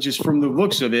 just from the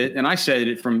looks of it. And I said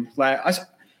it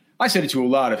I said it to a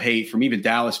lot of hate from even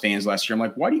Dallas fans last year. I'm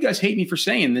like, why do you guys hate me for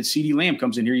saying that CeeDee Lamb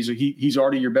comes in here? He's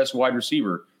already your best wide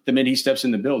receiver the minute he steps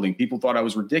in the building. People thought I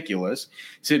was ridiculous.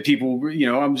 Said people,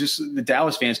 the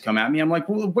Dallas fans come at me. I'm like,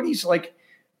 well, what he's like,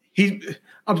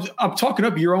 I'm talking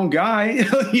up your own guy.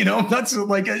 That's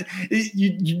like,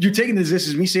 you're taking this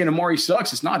as me saying Amari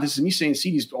sucks. It's not. This is me saying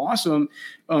CeeDee's awesome.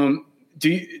 Do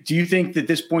you think that at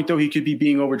this point, though, he could be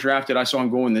being overdrafted? I saw him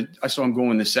go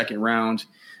in the second round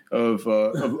of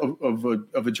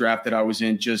a draft that I was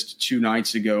in just 2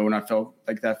 nights ago, and I felt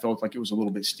like it was a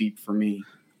little bit steep for me.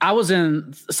 I was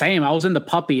in the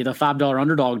puppy, the $5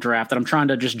 underdog draft that I'm trying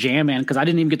to just jam in, because I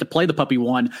didn't even get to play the puppy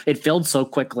one. It filled so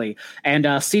quickly. And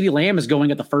CeeDee Lamb is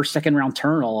going at the first, second round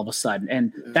turn all of a sudden.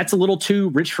 And that's a little too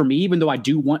rich for me, even though I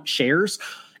do want shares.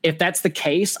 If that's the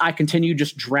case, I continue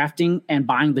just drafting and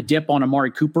buying the dip on Amari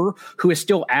Cooper, who has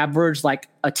still averaged like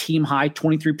a team high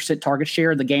 23% target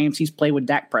share in the games he's played with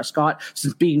Dak Prescott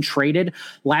since being traded.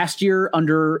 Last year,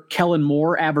 under Kellen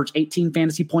Moore, averaged 18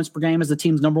 fantasy points per game as the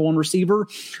team's number 1 receiver.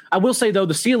 I will say, though,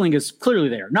 the ceiling is clearly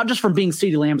there, not just from being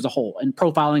CeeDee Lamb as a whole and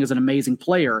profiling as an amazing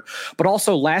player, but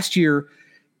also last year,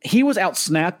 he was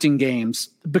outsnapped in games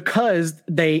because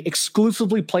they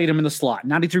exclusively played him in the slot,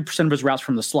 93% of his routes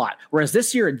from the slot. Whereas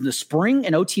this year, in the spring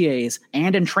and OTAs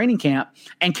and in training camp,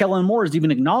 and Kellen Moore has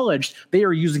even acknowledged they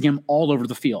are using him all over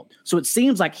the field. So it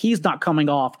seems like he's not coming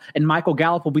off, and Michael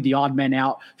Gallup will be the odd man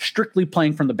out, strictly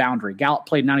playing from the boundary. Gallup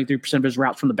played 93% of his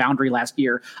routes from the boundary last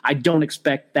year. I don't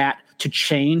expect that to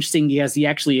change, seeing he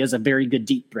actually is a very good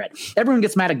deep threat. Everyone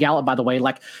gets mad at Gallup, by the way,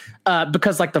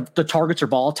 because the targets are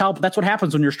volatile, but that's what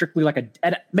happens when you're strictly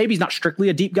maybe he's not strictly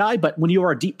a deep guy, but when you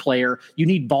are a deep player, you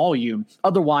need volume.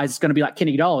 Otherwise, it's going to be like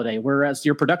Kenny Golladay, whereas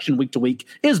your production week to week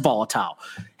is volatile.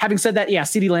 Having said that, yeah,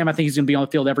 CeeDee Lamb, I think he's going to be on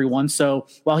the field every one. So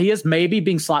while he is maybe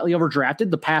being slightly overdrafted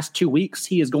the past 2 weeks,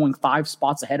 he is going 5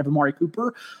 spots ahead of Amari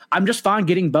Cooper. I'm just fine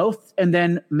getting both and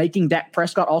then making Dak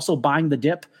Prescott also buying the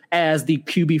dip as the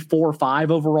QB 4 or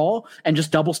 5 overall and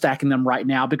just double stacking them right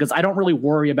now because I don't really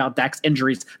worry about Dak's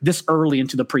injuries this early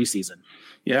into the preseason.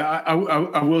 Yeah,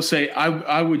 I will say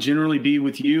I would generally be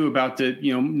with you about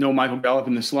no Michael Gallup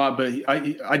in the slot, but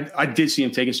I did see him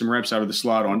taking some reps out of the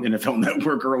slot on NFL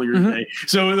Network earlier today.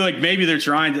 So maybe they're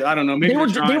trying to, I don't know. Maybe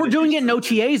they were doing it in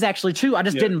OTAs actually too. I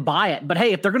just didn't buy it. But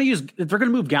hey, if they're going to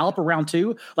move Gallup around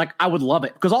too, I would love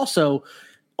it because also.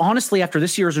 Honestly, after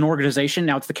this year as an organization,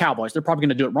 now it's the Cowboys. They're probably going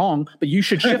to do it wrong, but you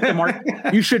should shift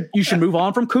the you should move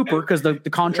on from Cooper because the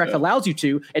contract allows you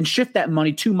to, and shift that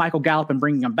money to Michael Gallup and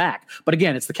bringing him back. But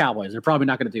again, it's the Cowboys. They're probably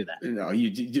not going to do that. No,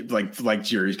 you like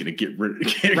Jerry's going to get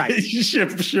rid right.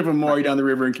 ship Amari down the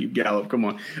river and keep Gallup. Come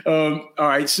on. All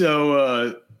right.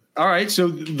 So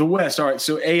the West. All right.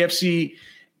 So AFC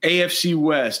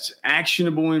West,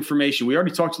 actionable information. We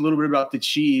already talked a little bit about the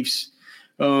Chiefs.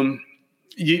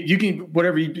 You can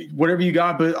whatever you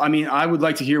got, but I mean, I would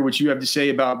like to hear what you have to say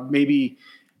about maybe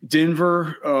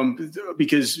Denver,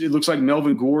 because it looks like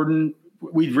Melvin Gordon,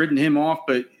 we'd written him off,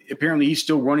 but apparently he's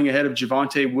still running ahead of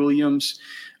Javonte Williams.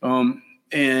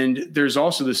 And there's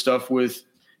also the stuff with,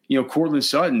 Courtland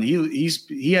Sutton.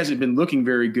 He hasn't been looking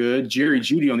very good. Jerry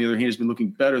Jeudy, on the other hand, has been looking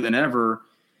better than ever.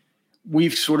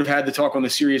 We've sort of had the talk on the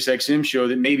Sirius XM show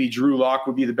that maybe Drew Lock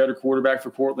would be the better quarterback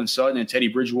for Courtland Sutton and Teddy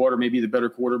Bridgewater may be the better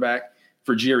quarterback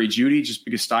for Jerry Jeudy, just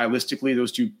because stylistically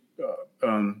those two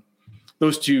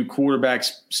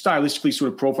quarterbacks stylistically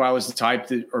sort of profile as the type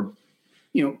that are,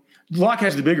 Locke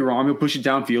has the bigger arm. He'll push it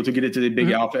downfield to get it to the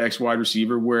big alpha X wide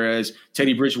receiver. Whereas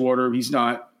Teddy Bridgewater, he's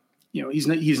not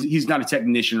a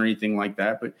technician or anything like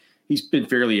that, but he's been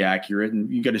fairly accurate. And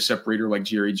you got a separator like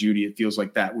Jerry Jeudy. It feels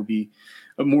like that would be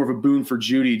more of a boon for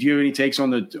Jeudy. Do you have any takes on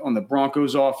the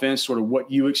Broncos offense, sort of what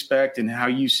you expect and how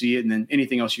you see it? And then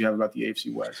anything else you have about the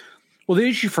AFC West? Well, the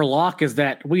issue for Locke is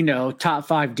that we know top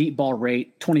 5 deep ball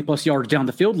rate, 20-plus yards down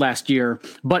the field last year,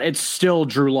 but it's still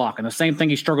Drew Lock. And the same thing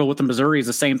he struggled with in Missouri is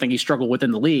the same thing he struggled with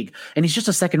in the league. And he's just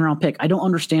a second-round pick. I don't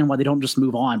understand why they don't just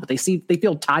move on, but they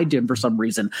feel tied to him for some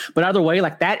reason. But either way,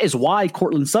 that is why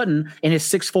Courtland Sutton, in his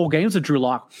 6 full games with Drew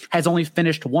Lock, has only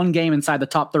finished 1 game inside the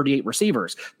top 38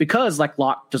 receivers because,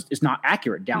 Lock just is not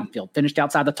accurate downfield. Finished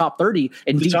outside the top 30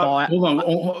 in deep ball. Hold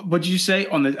on. What did you say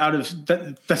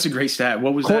that's a great stat.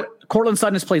 What was that? Courtland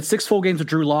Sutton has played 6 full games with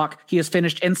Drew Lock. He has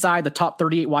finished inside the top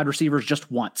 38 wide receivers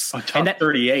just once.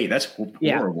 38. That's horrible.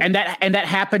 Yeah, and that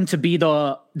happened to be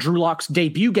the Drew Lock's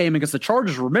debut game against the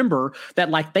Chargers. Remember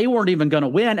that they weren't even going to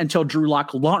win until Drew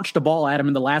Lock launched the ball at him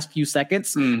in the last few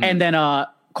seconds, and then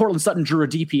Courtland Sutton drew a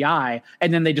DPI,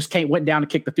 and then they just went down and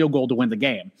kicked the field goal to win the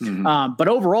game. But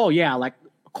overall,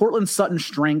 Courtland Sutton's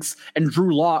strengths and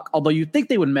Drew Lock, although you think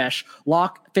they would mesh,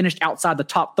 Lock finished outside the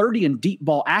top 30 in deep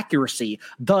ball accuracy.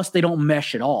 Thus, they don't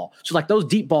mesh at all. So those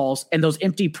deep balls and those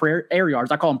empty air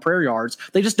yards, I call them prayer yards,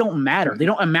 they just don't matter. They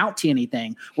don't amount to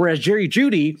anything. Whereas Jerry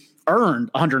Jeudy earned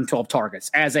 112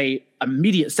 targets as a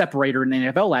immediate separator in the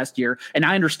NFL last year. And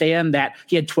I understand that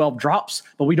he had 12 drops,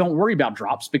 but we don't worry about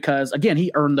drops because, again,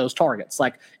 he earned those targets.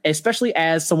 Especially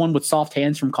as someone with soft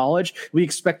hands from college, we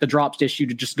expect the drops issue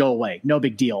to just go away. No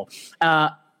big deal.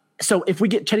 So if we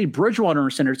get Teddy Bridgewater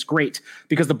in center, it's great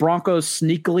because the Broncos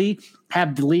sneakily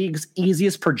have the league's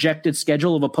easiest projected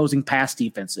schedule of opposing pass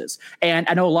defenses. And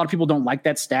I know a lot of people don't like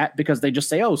that stat because they just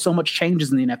say, oh, so much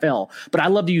changes in the NFL. But I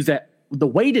love to use the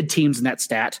weighted teams in that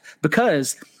stat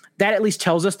because that at least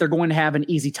tells us they're going to have an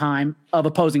easy time of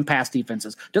opposing pass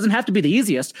defenses. Doesn't have to be the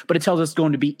easiest, but it tells us it's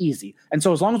going to be easy. And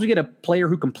so as long as we get a player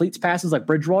who completes passes like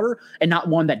Bridgewater and not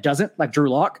one that doesn't, like Drew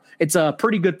Lock, it's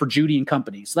pretty good for Jeudy and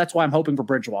company. So that's why I'm hoping for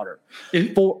Bridgewater.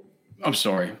 I'm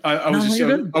sorry. I was just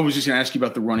going to ask you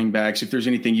about the running backs, if there's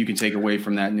anything you can take away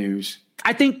from that news.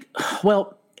 I think,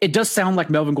 it does sound like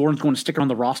Melvin Gordon's going to stick on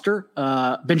the roster.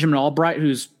 Benjamin Albright,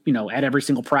 who's, at every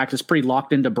single practice, pretty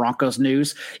locked into Broncos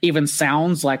news, even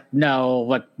sounds like,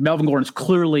 Melvin Gordon's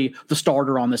clearly the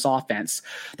starter on this offense.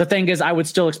 The thing is, I would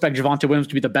still expect Javonte Williams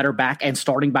to be the better back and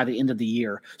starting by the end of the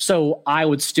year. So I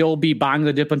would still be buying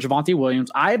the dip on Javonte Williams.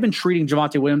 I have been treating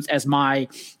Javonte Williams as my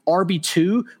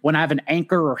RB2 when I have an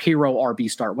anchor or hero RB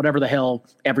start, whatever the hell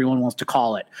everyone wants to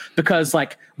call it, because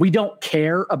we don't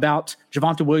care about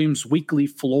Javonte Williams' weekly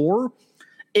floor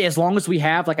as long as we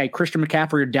have a Christian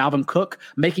McCaffrey or Dalvin Cook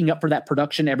making up for that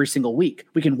production every single week.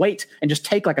 We can wait and just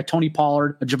take a Tony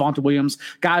Pollard, a Javonte Williams,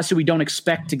 guys who we don't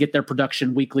expect to get their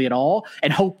production weekly at all,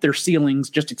 and hope their ceilings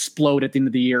just explode at the end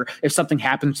of the year if something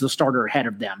happens to the starter ahead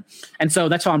of them. And so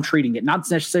that's how I'm treating it. Not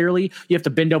necessarily you have to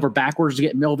bend over backwards to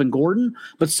get Melvin Gordon,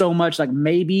 but so much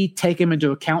maybe take him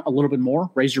into account a little bit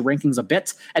more, raise your rankings a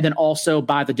bit, and then also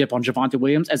buy the dip on Javonte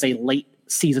Williams as a late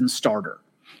season starter.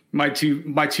 My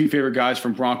two favorite guys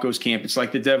from Broncos camp. It's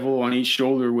like the devil on each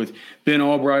shoulder with Ben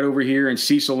Albright over here and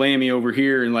Cecil Lammey over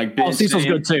here, and Ben. Cecil's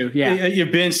good too. Yeah,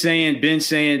 Ben saying,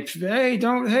 hey,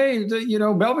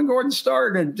 Melvin Gordon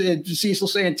start, and Cecil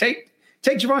saying take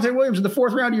Javonte Williams in the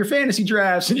 4th round of your fantasy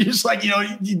drafts, and you're just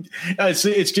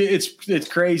it's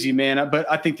crazy, man. But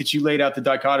I think that you laid out the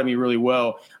dichotomy really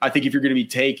well. I think if you're going to be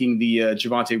taking the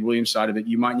Javonte Williams side of it,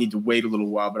 you might need to wait a little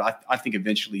while. But I think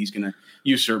eventually he's going to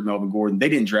usurp Melvin Gordon. They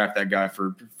didn't draft that guy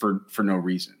for no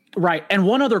reason. Right. And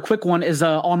one other quick one is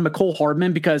on Mecole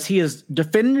Hardman, because he is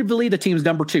definitively the team's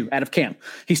number 2 out of camp.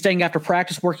 He's staying after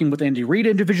practice, working with Andy Reid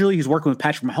individually. He's working with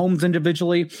Patrick Mahomes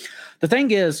individually. The thing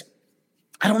is,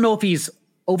 I don't know if he's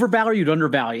overvalued or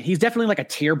undervalued. He's definitely a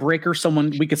tier breaker,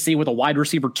 someone we could see with a wide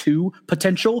receiver 2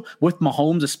 potential with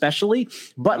Mahomes especially.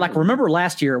 But remember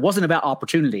last year, it wasn't about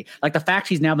opportunity. The fact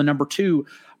he's now the number 2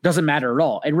 doesn't matter at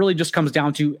all. It really just comes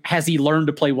down to, has he learned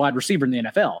to play wide receiver in the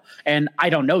NFL? And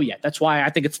I don't know yet. That's why I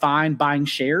think it's fine buying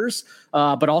shares.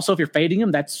 But also if you're fading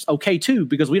him, that's okay too,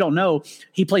 because we don't know.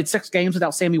 He played 6 games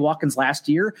without Sammy Watkins last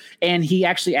year, and he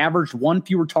actually averaged 1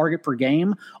 fewer target per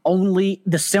game, only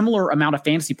the similar amount of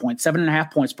fantasy points,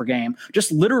 7.5 points per game,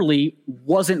 just literally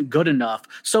wasn't good enough.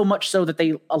 So much so that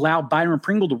they allowed Byron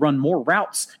Pringle to run more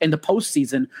routes in the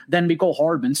postseason than Mecole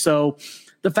Hardman. So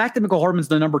the fact that Mecole Hardman's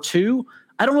the number 2,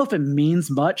 I don't know if it means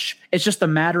much. It's just a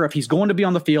matter of he's going to be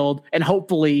on the field, and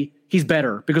hopefully he's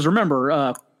better. Because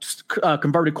remember,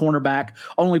 converted cornerback,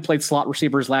 only played slot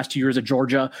receiver his last 2 years at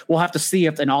Georgia. We'll have to see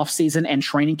if an offseason and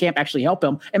training camp actually help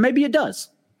him, and maybe it does.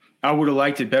 I would have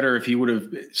liked it better if he would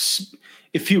have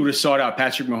sought out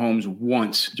Patrick Mahomes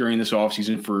once during this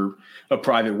offseason for a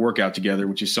private workout together,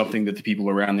 which is something that the people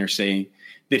around there saying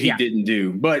that he didn't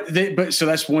do. But so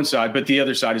that's one side. But the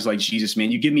other side is Jesus,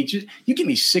 man, you give me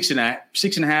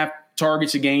 6.5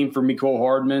 targets a game for Mecole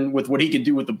Hardman with what he can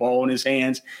do with the ball in his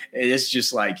hands. It's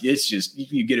just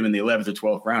you get him in the 11th or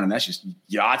 12th round, and that's just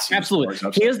Yahtzee. Absolutely.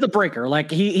 He is the breaker.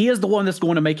 He is the one that's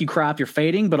going to make you cry if you're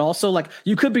fading, but also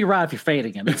you could be right if you're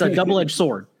fading him. It's a double-edged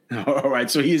sword. All right,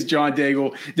 so he is John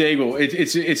Daigle.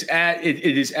 It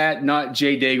is at not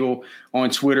Jay Daigle on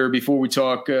Twitter. Before we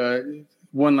talk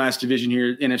one last division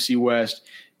here, NFC West,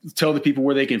 tell the people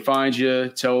where they can find you.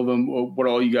 Tell them what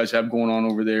all you guys have going on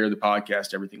over there, the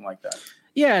podcast, everything like that.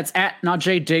 Yeah, it's at Not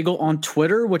Jay Daigle on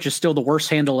Twitter, which is still the worst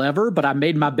handle ever, but I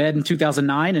made my bed in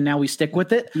 2009 and now we stick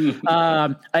with it.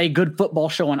 A Good Football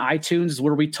Show on iTunes is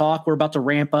where we talk. We're about to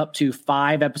ramp up to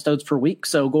 5 episodes per week,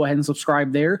 so go ahead and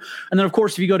subscribe there. And then, of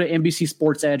course, if you go to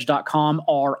NBCSportsEdge.com,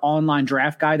 our online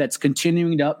draft guide that's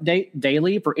continuing to update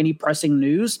daily for any pressing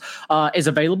news is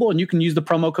available, and you can use the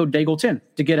promo code Daigle10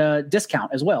 to get a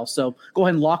discount as well. So go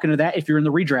ahead and lock into that if you're in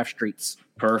the redraft streets.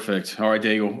 Perfect. All right,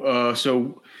 Daigle.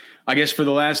 So I guess for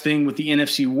the last thing with the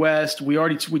NFC West, we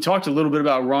talked a little bit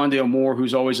about Rondale Moore,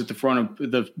 who's always at the front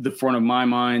of the front of my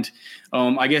mind.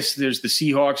 I guess there's the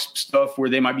Seahawks stuff where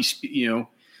they might be,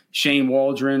 Shane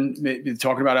Waldron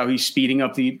talking about how he's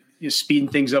speeding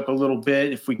things up a little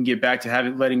bit. If we can get back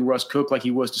to letting Russ cook like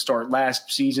he was to start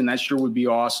last season, that sure would be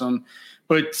awesome.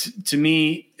 But to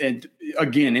me, and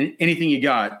again, anything you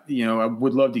got, I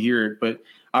would love to hear it, but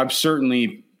I've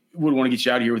certainly would want to get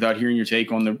you out of here without hearing your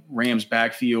take on the Rams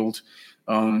backfield.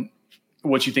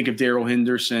 What you think of Darrell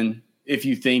Henderson, if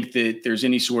you think that there's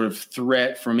any sort of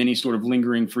threat from any sort of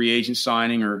lingering free agent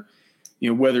signing, or,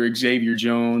 whether Xavier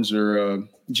Jones or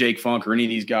Jake Funk or any of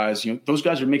these guys, those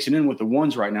guys are mixing in with the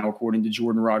ones right now, according to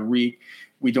Jordan Rodriguez.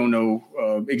 We don't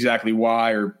know exactly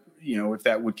why or, if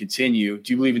that would continue.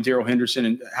 Do you believe in Darrell Henderson,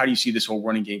 and how do you see this whole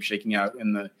running game shaking out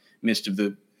in the midst of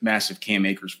the massive Cam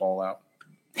Akers fallout?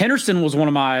 Henderson was one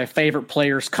of my favorite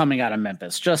players coming out of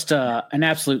Memphis. Just an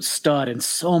absolute stud and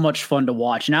so much fun to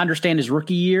watch. And I understand his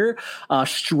rookie year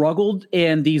struggled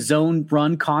in the zone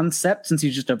run concept since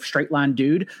he's just a straight line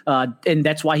dude. And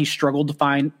that's why he struggled to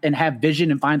find and have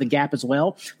vision and find the gap as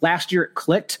well. Last year it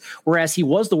clicked, whereas he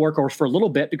was the workhorse for a little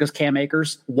bit because Cam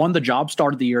Akers won the job,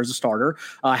 started the year as a starter,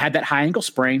 had that high ankle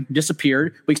sprain,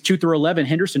 disappeared. Weeks 2 through 11,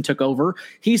 Henderson took over.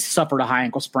 He suffered a high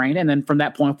ankle sprain. And then from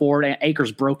that point forward,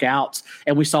 Akers broke out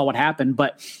and we saw what happened.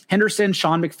 But Henderson,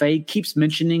 Sean McVay keeps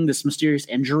mentioning this mysterious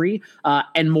injury,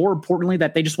 and more importantly,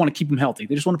 that they just want to keep him healthy.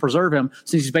 They just want to preserve him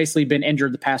since he's basically been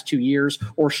injured the past 2 years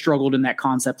or struggled in that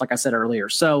concept, like I said earlier.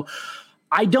 So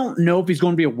I don't know if he's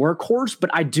going to be a workhorse, but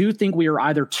I do think we are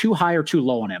either too high or too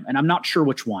low on him, and I'm not sure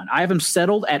which one. I have him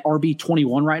settled at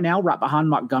RB21 right now, right behind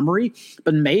Montgomery,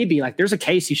 but maybe there's a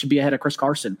case he should be ahead of Chris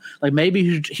Carson.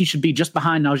 Maybe he should be just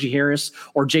behind Najee Harris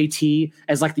or JT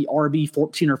as the RB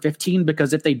 14 or 15,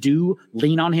 because if they do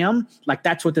lean on him,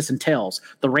 that's what this entails.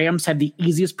 The Rams have the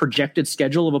easiest projected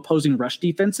schedule of opposing rush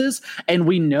defenses, and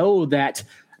we know that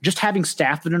just having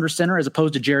Stafford under center as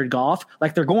opposed to Jared Goff,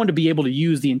 they're going to be able to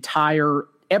use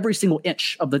every single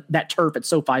inch of that turf at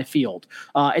SoFi Field.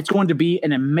 It's going to be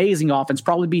an amazing offense,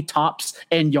 probably be tops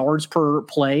and yards per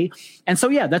play. And so,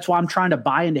 yeah, that's why I'm trying to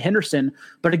buy into Henderson.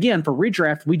 But again, for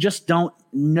redraft, we just don't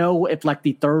know if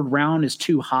the third round is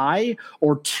too high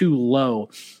or too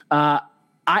low.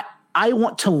 I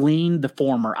want to lean the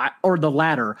former or the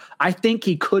latter. I think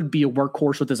he could be a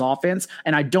workhorse with his offense,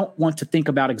 and I don't want to think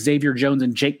about Xavier Jones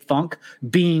and Jake Funk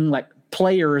being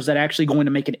players that are actually going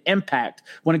to make an impact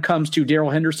when it comes to Darrell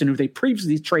Henderson, who they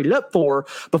previously traded up for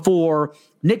before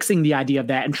nixing the idea of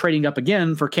that and trading up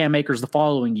again for Cam Akers the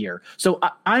following year. So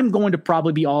I'm going to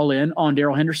probably be all in on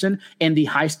Darrell Henderson in the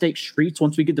high-stakes streets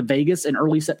once we get to Vegas in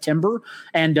early September,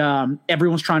 and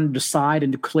everyone's trying to decide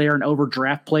and declare and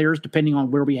overdraft players depending on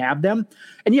where we have them.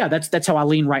 And yeah, that's how I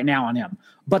lean right now on him.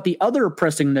 But the other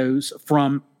pressing news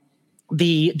from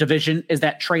the division is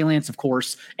that Trey Lance, of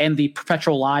course, and the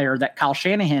perpetual liar that Kyle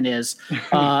Shanahan is,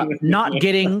 not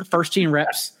getting first-team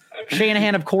reps.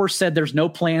 Shanahan, of course, said there's no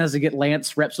plans to get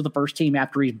Lance reps with the first team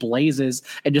after he blazes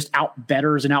and just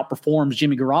out-betters and outperforms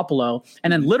Jimmy Garoppolo.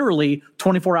 And then literally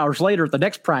 24 hours later at the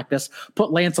next practice,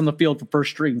 put Lance on the field for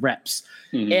first-string reps.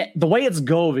 Mm-hmm. The way it's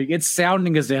going, it's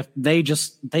sounding as if they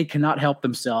cannot help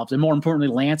themselves. And more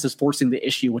importantly, Lance is forcing the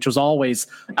issue, which was always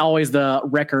the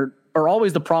record or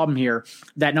always the problem here,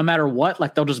 that no matter what,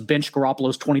 they'll just bench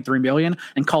Garoppolo's $23 million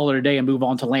and call it a day and move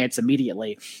on to Lance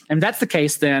immediately. And if that's the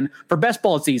case, then for best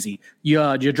ball, it's easy.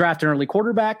 You draft an early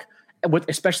quarterback, with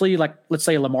especially let's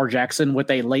say Lamar Jackson with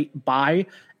a late bye,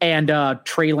 and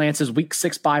Trey Lance's week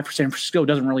 6 bye for San Francisco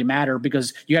doesn't really matter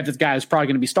because you have this guy who's probably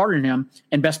going to be starting him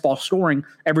in best ball scoring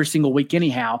every single week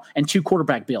anyhow, and 2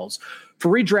 quarterback builds. For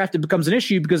redraft, it becomes an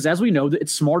issue because, as we know,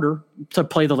 it's smarter to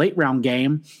play the late round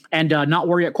game and not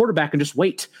worry at quarterback and just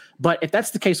wait. But if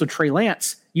that's the case with Trey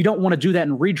Lance, you don't want to do that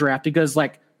in redraft because,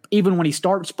 even when he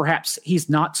starts, perhaps he's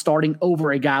not starting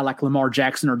over a guy like Lamar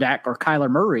Jackson or Dak or Kyler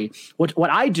Murray. What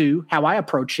I do, how I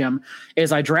approach him,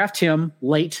 is I draft him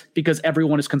late because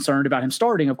everyone is concerned about him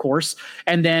starting, of course,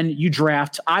 and then you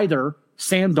draft either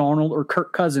Sam Darnold or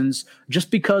Kirk Cousins just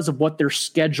because of what their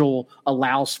schedule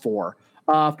allows for.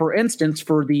 For instance,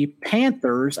 for the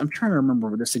Panthers, I'm trying to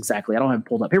remember this exactly. I don't have it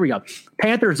pulled up. Here we go.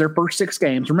 Panthers, their first 6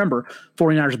 games. Remember,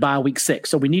 49ers by week 6.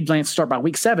 So we need Lance to start by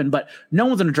week 7, but no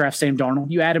one's going to draft Sam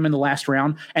Darnold. You add him in the last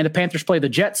round, and the Panthers play the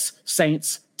Jets,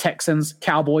 Saints, Texans,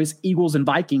 Cowboys, Eagles, and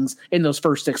Vikings in those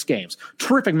first 6 games.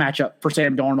 Terrific matchup for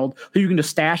Sam Darnold, who you can just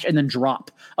stash and then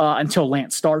drop until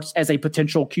Lance starts as a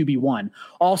potential QB1.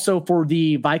 Also for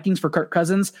the Vikings, for Kirk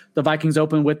Cousins, the Vikings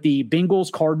open with the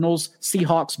Bengals, Cardinals,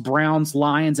 Seahawks, Browns,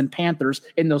 Lions, and Panthers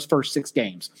in those first 6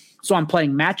 games. So I'm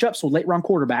playing matchups with late-round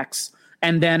quarterbacks,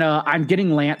 and then I'm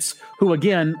getting Lance, who,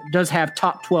 again, does have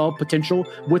top 12 potential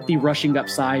with the rushing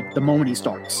upside the moment he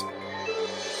starts.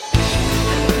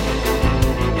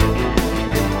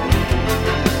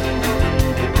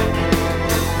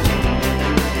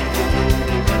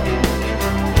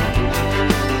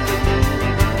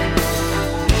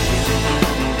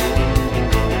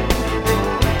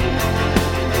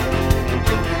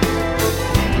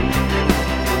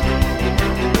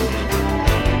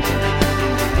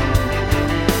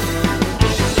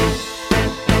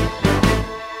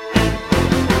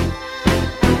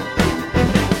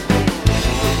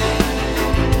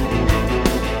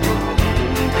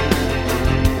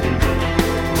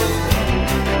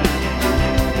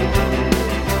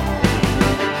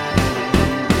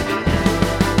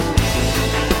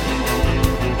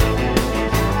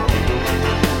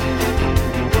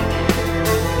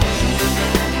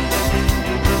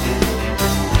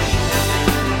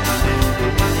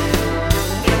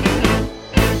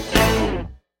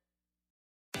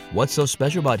 What's so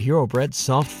special about Hero Bread's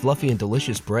soft, fluffy, and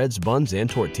delicious breads, buns, and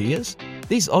tortillas?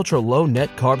 These ultra-low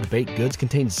net-carb baked goods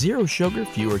contain zero sugar,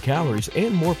 fewer calories,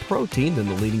 and more protein than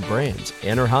the leading brands,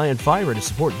 and are high in fiber to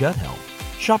support gut health.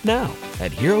 Shop now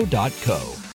at Hero.co.